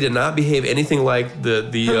 Yeah. They did not behave anything like the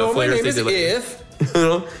Hello, flares. My name is If. You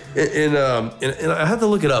know, and I have to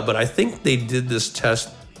look it up, but I think they did this test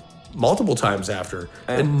multiple times after,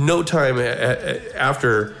 and no time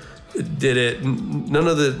after did it. None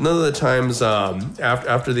of the times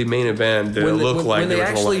after the main event did it look like when they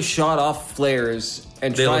actually shot off flares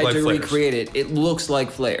and tried to recreate it. It looks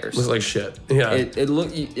like flares. Looks like shit. Yeah.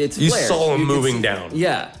 It's you flares. saw them moving down.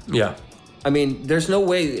 Yeah. I mean, there's no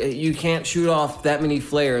way you can't shoot off that many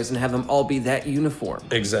flares and have them all be that uniform.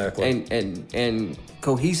 Exactly. And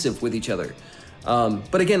cohesive with each other.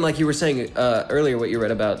 But again, like you were saying earlier, what you read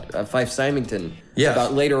about Fife Symington,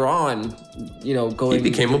 about later on, going... He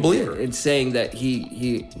became a believer. And saying that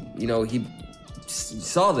he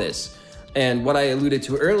saw this. And what I alluded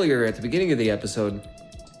to earlier at the beginning of the episode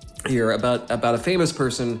here about a famous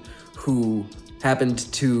person who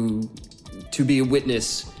happened to be a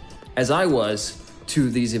witness, as I was, to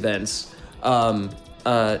these events. There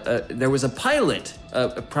was a pilot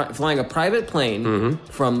flying a private plane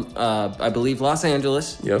from, I believe, Los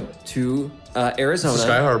Angeles to Arizona.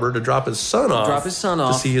 Sky Harbor to drop his son off.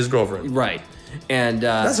 To see his girlfriend. Right. And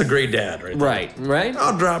that's a great dad right there. Right.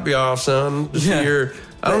 I'll drop you off, son. To see your...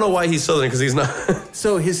 I don't know why he's Southern, because he's not.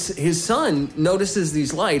 So his son notices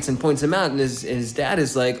these lights and points them out, and his dad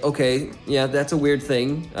is like, okay, yeah, that's a weird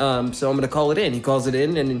thing. So I'm going to call it in. He calls it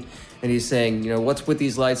in, and he's saying, what's with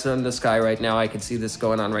these lights in the sky right now? I can see this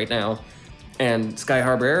going on right now. And Sky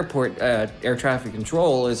Harbor Airport air traffic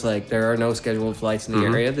control is like, there are no scheduled flights in the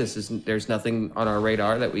area. There's nothing on our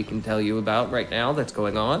radar that we can tell you about right now that's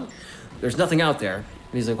going on. There's nothing out there.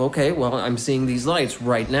 And he's like, okay, well, I'm seeing these lights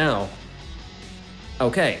right now.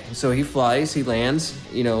 Okay, so he flies, he lands,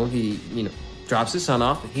 he drops his son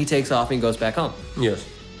off, he takes off and goes back home. Yes.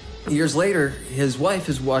 Years later, his wife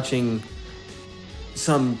is watching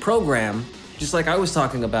some program, just like I was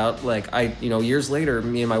talking about, years later,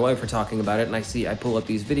 me and my wife are talking about it, and I pull up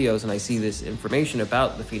these videos and I see this information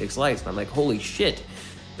about the Phoenix Lights, and I'm like, holy shit,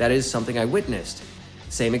 that is something I witnessed.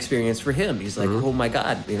 Same experience for him. He's like, oh my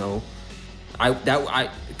God,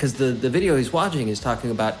 because the video he's watching is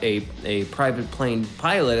talking about a private plane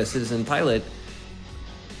pilot, a citizen pilot,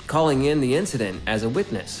 calling in the incident as a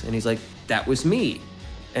witness, and he's like, that was me,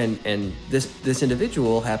 and this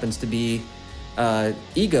individual happens to be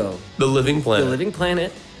Ego, the Living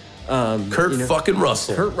Planet, Kurt fucking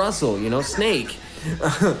Russell, Snake,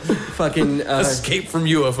 fucking Escape from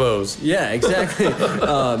UFOs. yeah, exactly.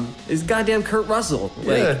 Is goddamn Kurt Russell.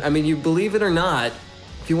 Like, Yeah. I mean, you believe it or not,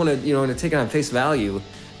 if you want to, to take it on face value,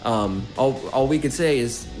 all we could say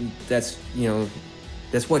is that's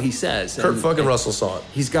what he says. Kurt And- fucking and Russell saw it.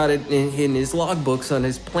 He's got it in his logbooks on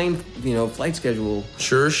his plane, flight schedule.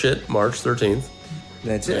 Sure as shit, March 13th,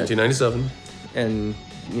 That's it. 1997. And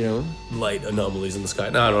Light anomalies in the sky.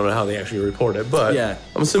 Now, I don't know how they actually report it, but Yeah.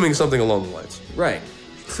 I'm assuming something along the lines. right.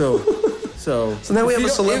 So now we if have you a don't-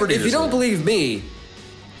 celebrity If you this don't week. believe me,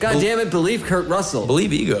 God damn it, believe Kurt Russell.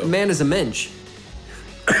 Believe ego. The man is a mensch.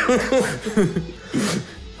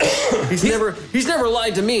 He's never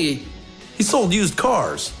lied to me, He sold used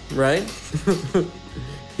cars right?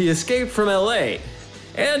 He escaped from LA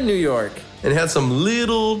and New York. and had some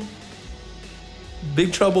little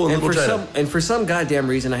big trouble in And Little for China. for some goddamn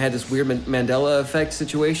reason I had this weird Mandela effect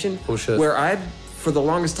situation Oh, shit. where I for the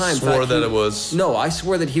longest time Swore thought that it was- No, I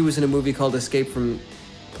swore that he was in a movie called Escape from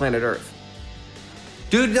Planet Earth.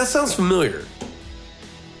 Dude, that sounds familiar.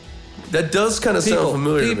 That does kind of sound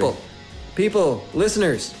familiar to me. People,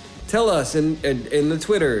 listeners, tell us in the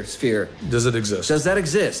Twitter sphere, Does it exist? does that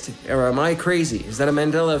exist? Or am I crazy? Is that a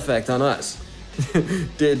Mandela effect on us?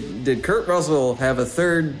 Did Kurt Russell have a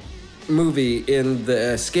third movie in the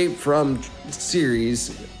Escape From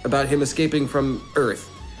series about him escaping from Earth?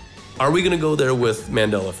 Are we going to go there with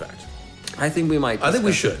Mandela effect? I think we might. I think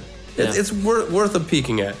we discuss should. it. Yeah. It's worth a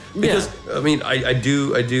peeking at because I mean I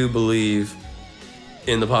do believe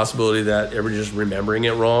in the possibility that everybody's just remembering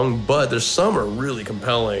it wrong, but there's some are really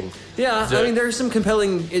compelling. Yeah, I mean, there's some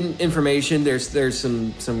compelling information. There's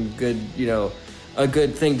some good, a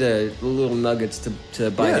good thing little nuggets to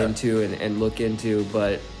bite Yeah. into and look into.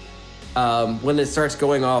 But when it starts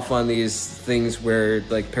going off on these things where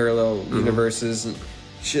like parallel Mm-hmm. universes and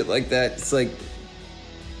shit like that, it's like,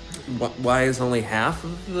 why is only half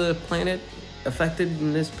of the planet affected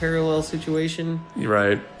in this parallel situation? You're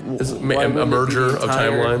right. It's a Why wouldn't it be merger the of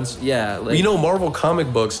entire- timelines. Yeah, like, Marvel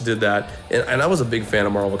comic books did that, and I was a big fan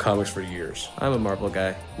of Marvel comics for years. I'm a Marvel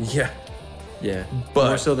guy. Yeah, Yeah, but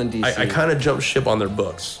more so than DC. I kind of jumped ship on their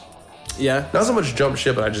books. yeah. Not so much jump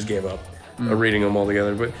ship, but I just gave up reading them all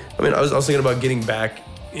together. But I mean, I was thinking about getting back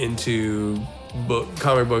into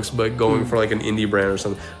comic books, but going for like an indie brand or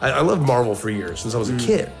something. I loved Marvel for years since I was a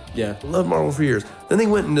kid. Yeah. I loved Marvel for years. Then they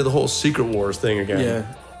went into the whole Secret Wars thing again.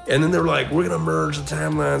 Yeah. And then they're like, we're gonna merge the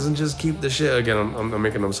timelines and just keep the shit. Again, I'm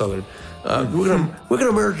making them southern. We're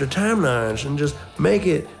gonna merge the timelines and just make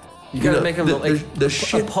it. You gotta make him the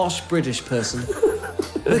shit. a posh British person.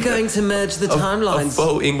 We're going to merge the A timelines.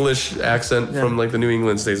 faux English accent from like the New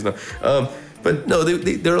England states now. But no,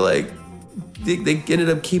 they're like they ended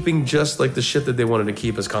up keeping just like the shit that they wanted to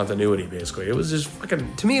keep as continuity. Basically, it was just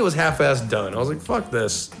fucking. To me, it was half-assed done. I was like, fuck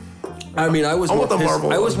this. I mean, I was I more want the pissed,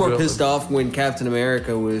 Marvel I was one more to go. pissed off when Captain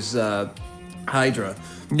America was Hydra.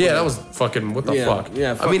 Yeah, that was fucking. What the Yeah, fuck?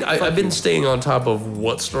 yeah, I mean, fuck I've been you. staying on top of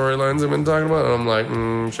what storylines I've been talking about, and I'm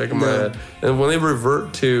like, shaking my head. And when they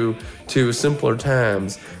revert to simpler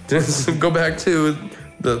times, just go back to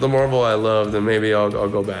the Marvel I love, then maybe I'll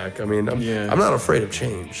go back. I mean, I'm not afraid of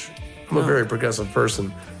change. I'm a very progressive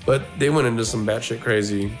person, but they went into some batshit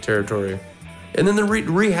crazy territory. And then they're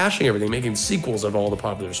rehashing everything, making sequels of all the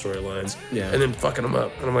popular storylines, Yeah. and then fucking them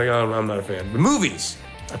up. And I'm like, oh, I'm not a fan. But movies,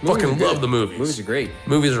 I Movies are fucking good. love the movies. Movies are great.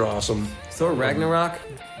 Movies are awesome. Thor Ragnarok.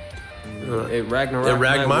 It Ragnarok. It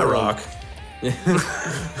ragged my world. rock.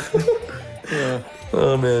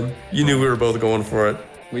 Oh man, you knew we were both going for it.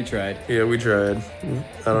 We tried. Yeah, we tried.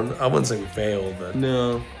 I wouldn't say we failed, but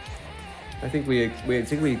No. I think we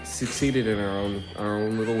succeeded in our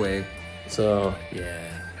own little way. so. Yeah.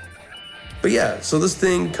 But yeah, so this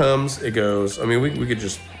thing comes, it goes. I mean, we could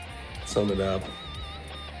just sum it up.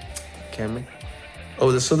 Can we?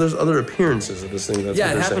 Oh, so there's other appearances of this thing. That's Yeah,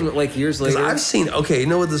 what it they're happened saying. like years 'Cause later. I've seen. Okay, you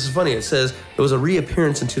know what? This is funny. It says there was a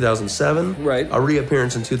reappearance in 2007. Right. A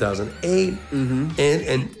reappearance in 2008. Mm-hmm.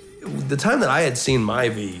 And the time that I had seen my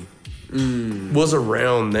V was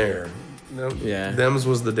around there. Yeah. Them's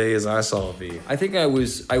was the days I saw V. I think I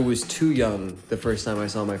was too young the first time I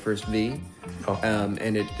saw my first V, Oh.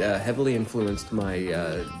 and it heavily influenced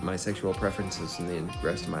my sexual preferences in the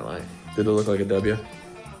rest of my life. Did it look like a W?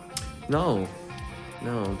 No,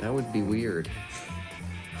 that would be weird.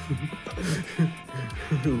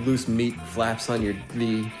 Loose meat flaps on your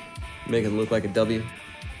V, make it look like a W.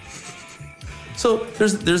 So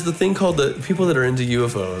there's the thing called the people that are into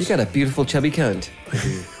UFOs. You got a beautiful chubby cunt.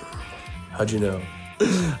 How'd you know?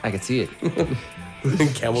 I could see it.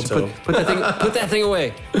 Camel toe. Put that thing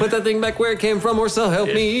away. Put that thing back where it came from, or so help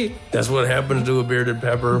me. That's what happens to a bearded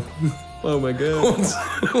pepper. Oh my god.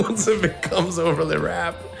 Once it becomes overly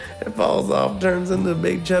wrapped, it falls off, turns into a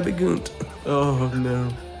big chubby goont. Oh no.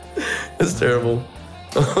 It's terrible.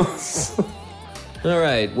 All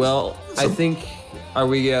right. Well, I think are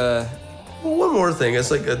we? Well, one more thing.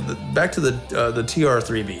 It's like back to the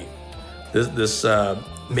TR3B. This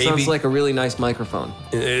maybe Sounds like a really nice microphone.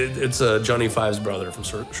 it's Johnny Five's brother from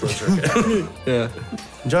Short Circuit. Yeah.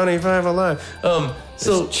 Johnny Five alive.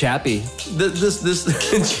 So Chappie.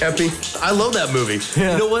 this Chappie. I love that movie.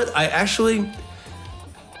 Yeah. You know what?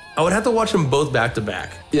 I would have to watch them both back to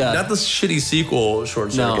back. Yeah. Not the shitty sequel,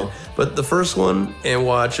 Short Circuit, but the first one and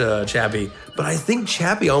watch Chappie. But I think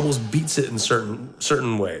Chappie almost beats it in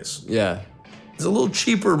certain ways. Yeah. It's a little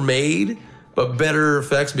cheaper made, but better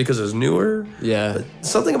effects because it's newer. Yeah. But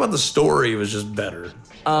something about the story was just better.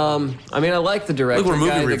 I mean, I like the director Look, we're movie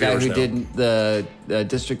guy, the guy reviewers who now. did the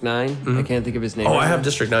District 9. I can't think of his name. Oh, right I have now.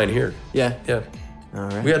 District 9 here. Yeah. Yeah. All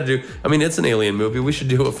right. We got to do. I mean, it's an alien movie. We should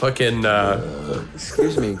do a fucking.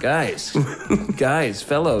 Excuse me, guys. Guys,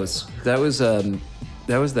 fellows. That was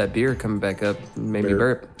that beer coming back up. Made me Beer.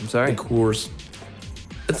 burp. I'm sorry. The Coors.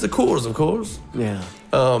 It's the Coors, of course. Yeah.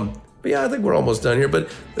 But yeah, I think we're almost done here. But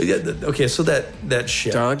yeah, okay, so that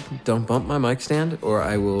shit. Dog, don't bump my mic stand, or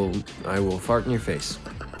I will fart in your face.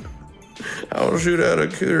 I'll shoot out a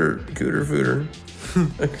cooter footer.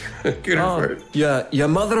 Cooter fart. Yeah, you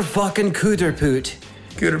motherfucking cooter poot.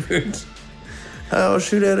 Cooter boot. I'll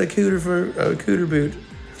shoot out a cooter boot.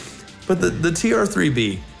 But the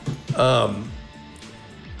TR3B,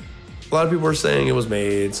 a lot of people were saying it was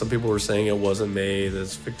made. Some people were saying it wasn't made.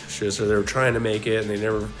 It's fictitious, or they were trying to make it and they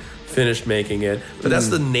never finished making it. But that's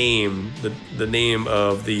the name, the name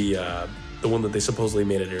of the one that they supposedly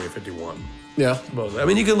made at Area 51. Yeah. Supposedly. I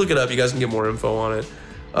mean, you can look it up. You guys can get more info on it.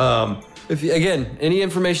 If you, again, any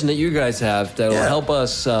information that you guys have that will Yeah. help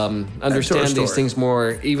us understand these story. things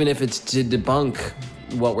more, even if it's to debunk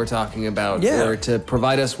what we're talking about, Yeah. or to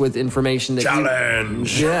provide us with information that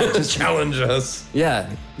Challenge. Yeah, just- challenge us.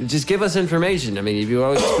 just give us information. I mean, if you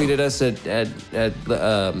always tweet at us at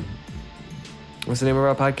what's the name of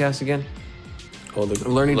our podcast again? Oh, the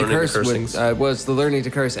Learning to Curse things. was the Learning to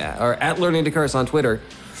Curse or at Learning to Curse on Twitter,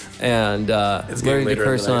 and It's getting Learning to later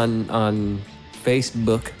Curse in the on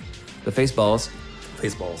Facebook, the Faceballs.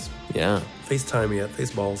 Faceballs. Yeah, FaceTime me at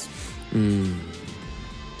Faceballs.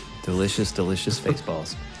 delicious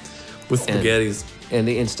Faceballs. With spaghettis. And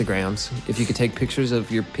the Instagrams. If you could take pictures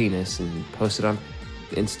of your penis and post it on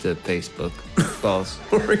Insta Facebook balls.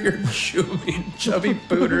 Or your chubby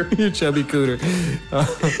pooter. Your chubby cooter.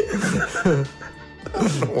 I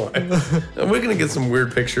don't know why. We're gonna get some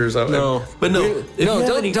weird pictures of No, it. But no, if you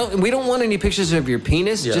have any- don't. We don't want any pictures of your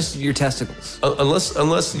penis. Yeah. Just your testicles.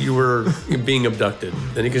 unless you were being abducted,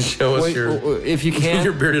 then you can show us Wait, your if you can.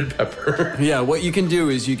 your bearded pepper. Yeah, what you can do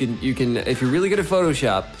is you can if you're really good at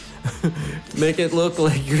Photoshop, make it look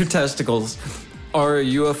like your testicles are a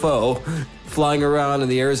UFO flying around in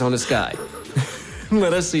the Arizona sky.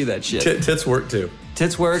 Let us see that shit. Tits work too.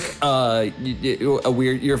 Tits work. A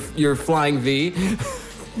weird. Your flying V.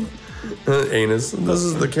 Anus. This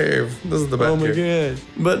is the cave. This is the back cave.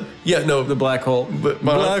 god. But yeah, no. The black hole. But-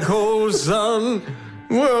 black hole sun.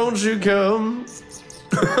 Won't you come?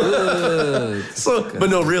 So, but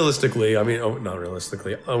no, realistically, I mean, not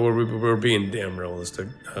realistically. We're being damn realistic.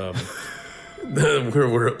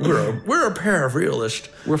 We're a pair of realists.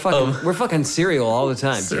 We're fucking cereal all the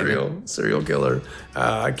time. damn it. Serial killer.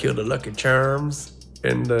 I killed the Lucky Charms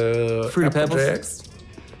and the Fruity Apple Pebbles? Jacks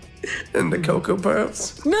and the Cocoa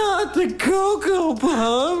Puffs. Not the Cocoa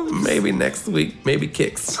Puffs. Maybe next week. Maybe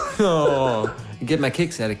Kicks. Oh, I get my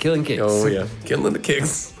kicks out of killing kicks. Oh yeah, killing the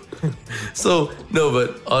Kicks. So no,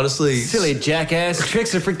 but honestly, Silly jackass.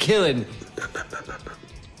 Tricks are for killing.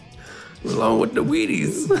 along with the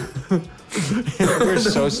Wheaties. We're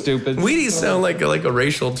so stupid. Wheaties sound like a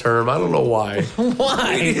racial term. I don't know why.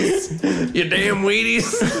 Why? Wheaties. You damn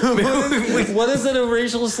Wheaties. What is it a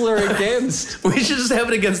racial slur against? We should just have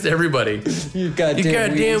it against everybody. You goddamn You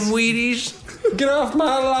goddamn Wheaties. Wheaties. Get off my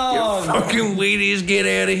lawn. Fucking Wheaties, get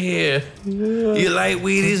out of here. You like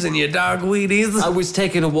Wheaties and you dog Wheaties? I was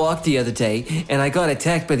taking a walk the other day and I got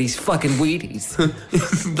attacked by these fucking Wheaties.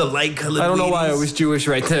 The light colored Wheaties. I don't know why I was Jewish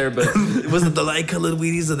right there, but Was it the light colored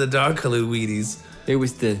Wheaties or the dark colored Wheaties? it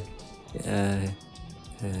was the.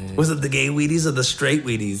 Was it the gay Wheaties or the straight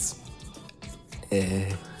Wheaties?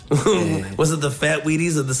 Was it the fat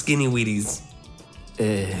Wheaties or the skinny Wheaties?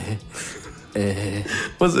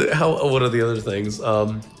 Was it what are the other things?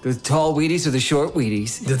 The tall Wheaties or the short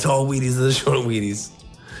Wheaties? The tall Wheaties or the short Wheaties?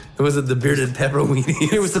 Was it the bearded pepper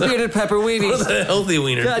Wheaties? It was the bearded pepper Or Wheaties. the healthy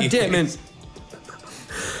wiener. God damn it.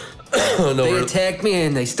 No, They attacked me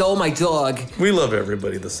and they stole my dog. we love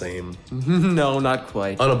everybody the same No, not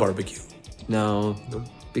quite. on a barbecue. No,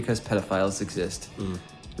 because pedophiles exist. And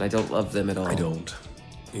I don't love them at all. I don't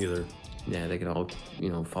either. Yeah, they can all,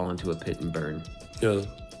 fall into a pit and burn. Yeah,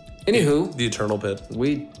 Anywho, the eternal pit.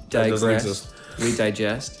 we That doesn't digress. exist. We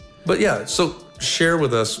digest. But yeah, so share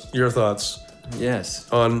with us your thoughts Yes.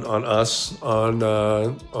 on us, on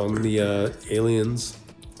the aliens.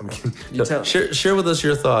 I'm kidding. You tell- Share with us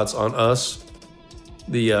your thoughts on us,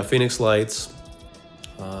 the Phoenix Lights.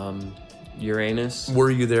 Uranus. Were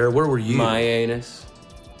you there? Where were you? My anus.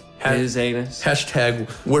 Ha- His anus. Hashtag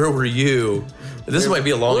where were you? This might be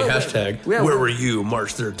a long hashtag. yeah, where we're- were you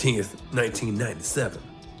March 13th, 1997?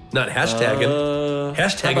 Not hashtagging. How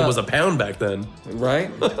Hashtagging about- was a pound back then. Right?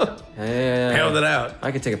 Yeah. Pound it out.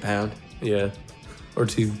 I could take a pound. Yeah. Or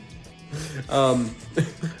two. I'm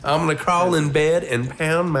gonna crawl in bed and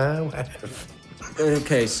pound my wife.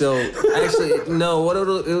 Okay, so actually, no.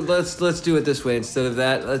 Let's do it this way instead of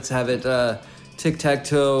that. Let's have it tic tac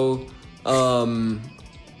toe.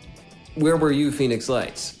 Where were you, Phoenix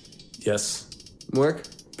Lights? Yes. Work.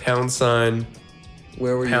 Pound sign.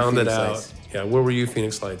 Where were you, Pound it Phoenix out. Lights? Yeah. Where were you,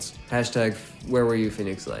 Phoenix Lights? Hashtag Where were you,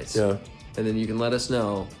 Phoenix Lights? Yeah. And then you can let us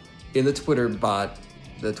know in the Twitter bot,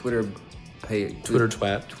 the Twitter page, Twitter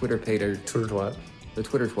twat. Twitter pater, Twitter twat. the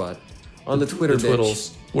Twitter twat, on the Twitter The bitch.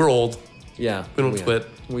 twiddles. We're old. Yeah, We don't twit.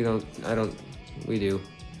 We don't. I don't. We do.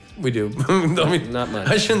 We do. I mean, Not much.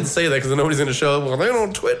 I shouldn't say that because nobody's gonna show up. Well, they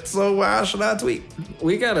don't twit, so why should I tweet?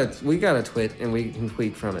 We got a twit, and we can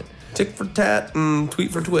tweet from it. Tick for tat and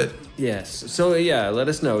tweet for twit. Yes. So yeah, let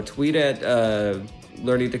us know. Tweet at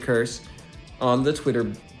Learning to Curse on the Twitter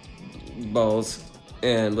balls,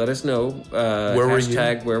 and let us know. Where were you?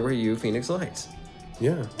 Hashtag Where were you, Phoenix Lights?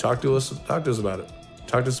 Yeah. Talk to us about it.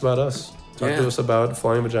 Talk to us about us. Talk Yeah. to us about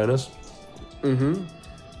flying vaginas. Mm-hmm.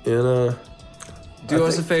 And Do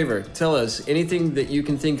us a favor. Tell us anything that you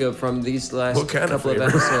can think of from these last What kind of couple of favor?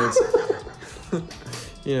 episodes.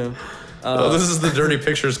 oh, this is the dirty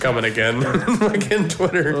pictures coming again. Like in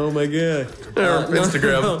Twitter. Oh my god. Or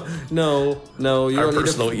Instagram. No. You Our don't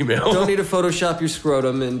personal need to, email. Don't need to Photoshop your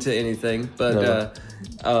scrotum into anything. But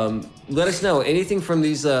let us know anything from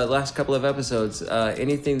these last couple of episodes.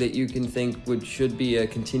 Anything that you can think should be a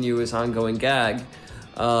continuous, ongoing gag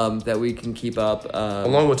that we can keep up.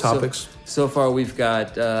 Along with topics. So far, we've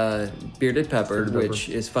got Bearded Pepper, which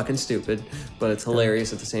is fucking stupid, but it's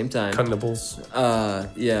hilarious at the same time. Cut nipples.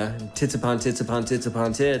 Yeah, tits upon tits upon tits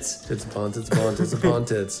upon tits. Tits upon tits upon tits upon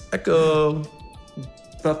tits. Echo.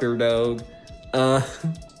 Puppy dog.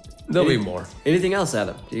 There'll be more. Anything else,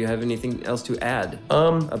 Adam? Do you have anything else to add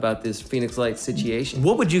about this Phoenix Lights situation?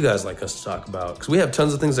 What would you guys like us to talk about? Because we have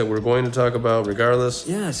tons of things that we're going to talk about regardless.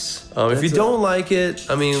 Yes. If you don't like it,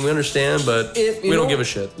 I mean, we understand, but we don't give a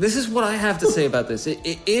shit. This is what I have to say about this.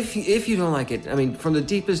 If you don't like it, I mean, from the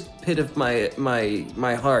deepest pit of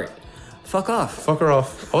my heart, fuck off. Fuck her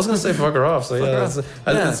off. I was going to say fuck her off, so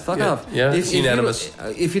yeah. Fuck off. Yeah, it's unanimous.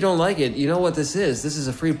 If you don't like it, you know what this is. This is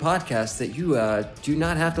a free podcast that you do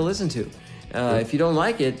not have to listen to. If you don't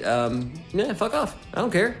like it, fuck off. I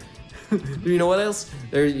don't care. You know what else?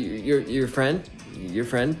 Your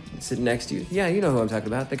friend sitting next to you. Yeah, you know who I'm talking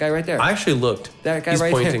about. The guy right there. I actually looked. That guy He's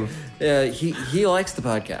right pointing. there. He likes the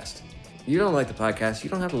podcast. You don't like the podcast.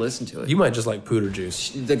 You don't have to listen to it. You might just like pooter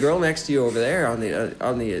juice. The girl next to you over there on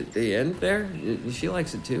the end there, she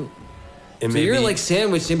likes it too. And So you're like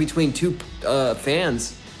sandwiched in between two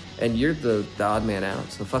fans, and you're the odd man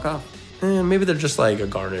out. So fuck off. maybe they're just like a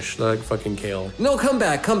garnish. They're like fucking kale. No, come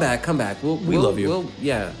back. We love you.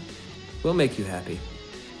 We'll make you happy.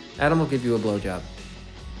 Adam will give you a blowjob.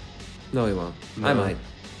 No, he won't. No. I might.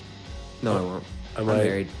 No, I won't. I'm I'm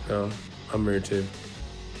married. No, I'm married too.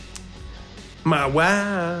 My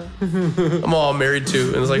wife. I'm all married to,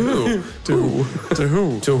 and it's like who? To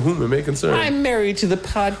who? To whom it may concern. married to the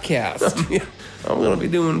podcast. Yeah, I'm gonna be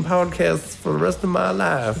doing podcasts for the rest of my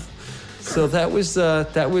life. So that was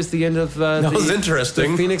the end of That was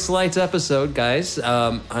interesting. the Phoenix Lights episode, guys.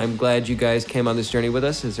 I'm glad you guys came on this journey with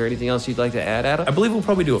us. Is there anything else you'd like to add, Adam? I believe we'll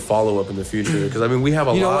probably do a follow-up in the future because I mean we have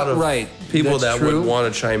a You know lot what? of Right. people That's that true. would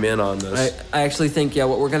want to chime in on this. I actually think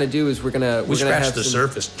what we're gonna do is we're gonna scratched have the some,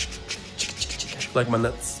 surface, like my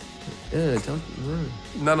nuts. Don't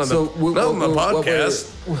Not on So, the, not on the what we're-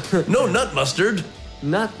 podcast. No nut mustard.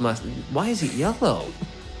 not must. Why is it yellow?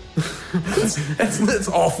 It's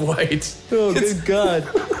off-white. Oh, good God.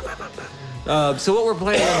 So what we're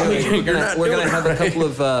planning on doing, we're gonna have a couple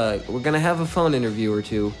of we're gonna have a phone interview or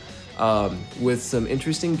two with some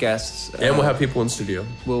interesting guests, And we'll have people in studio.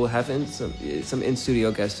 we'll have some in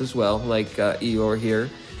studio guests as well, like Eeyore here.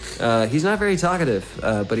 He's not very talkative,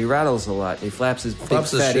 but he rattles a lot. He flaps his big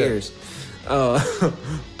fat ears.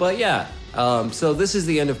 But yeah, so this is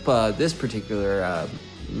the end of this particular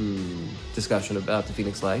discussion about the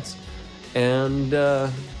Phoenix Lights, and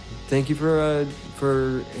thank you for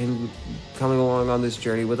coming along on this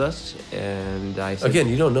journey with us. And again,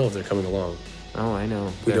 you don't know if they're coming along. Oh, I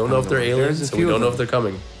know. We don't know if they're aliens, and we don't know if they're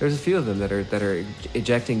coming. There's a few of them that are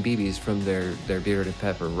ejecting BBs from their bearded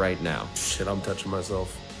pepper right now. Shit, I'm touching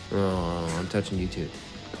myself. Oh, I'm touching you too.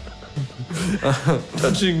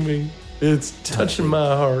 Touching me. It's touching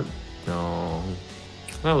my heart. No.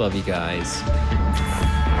 I love you guys.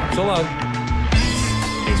 So long.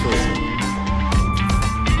 Thanks for listening.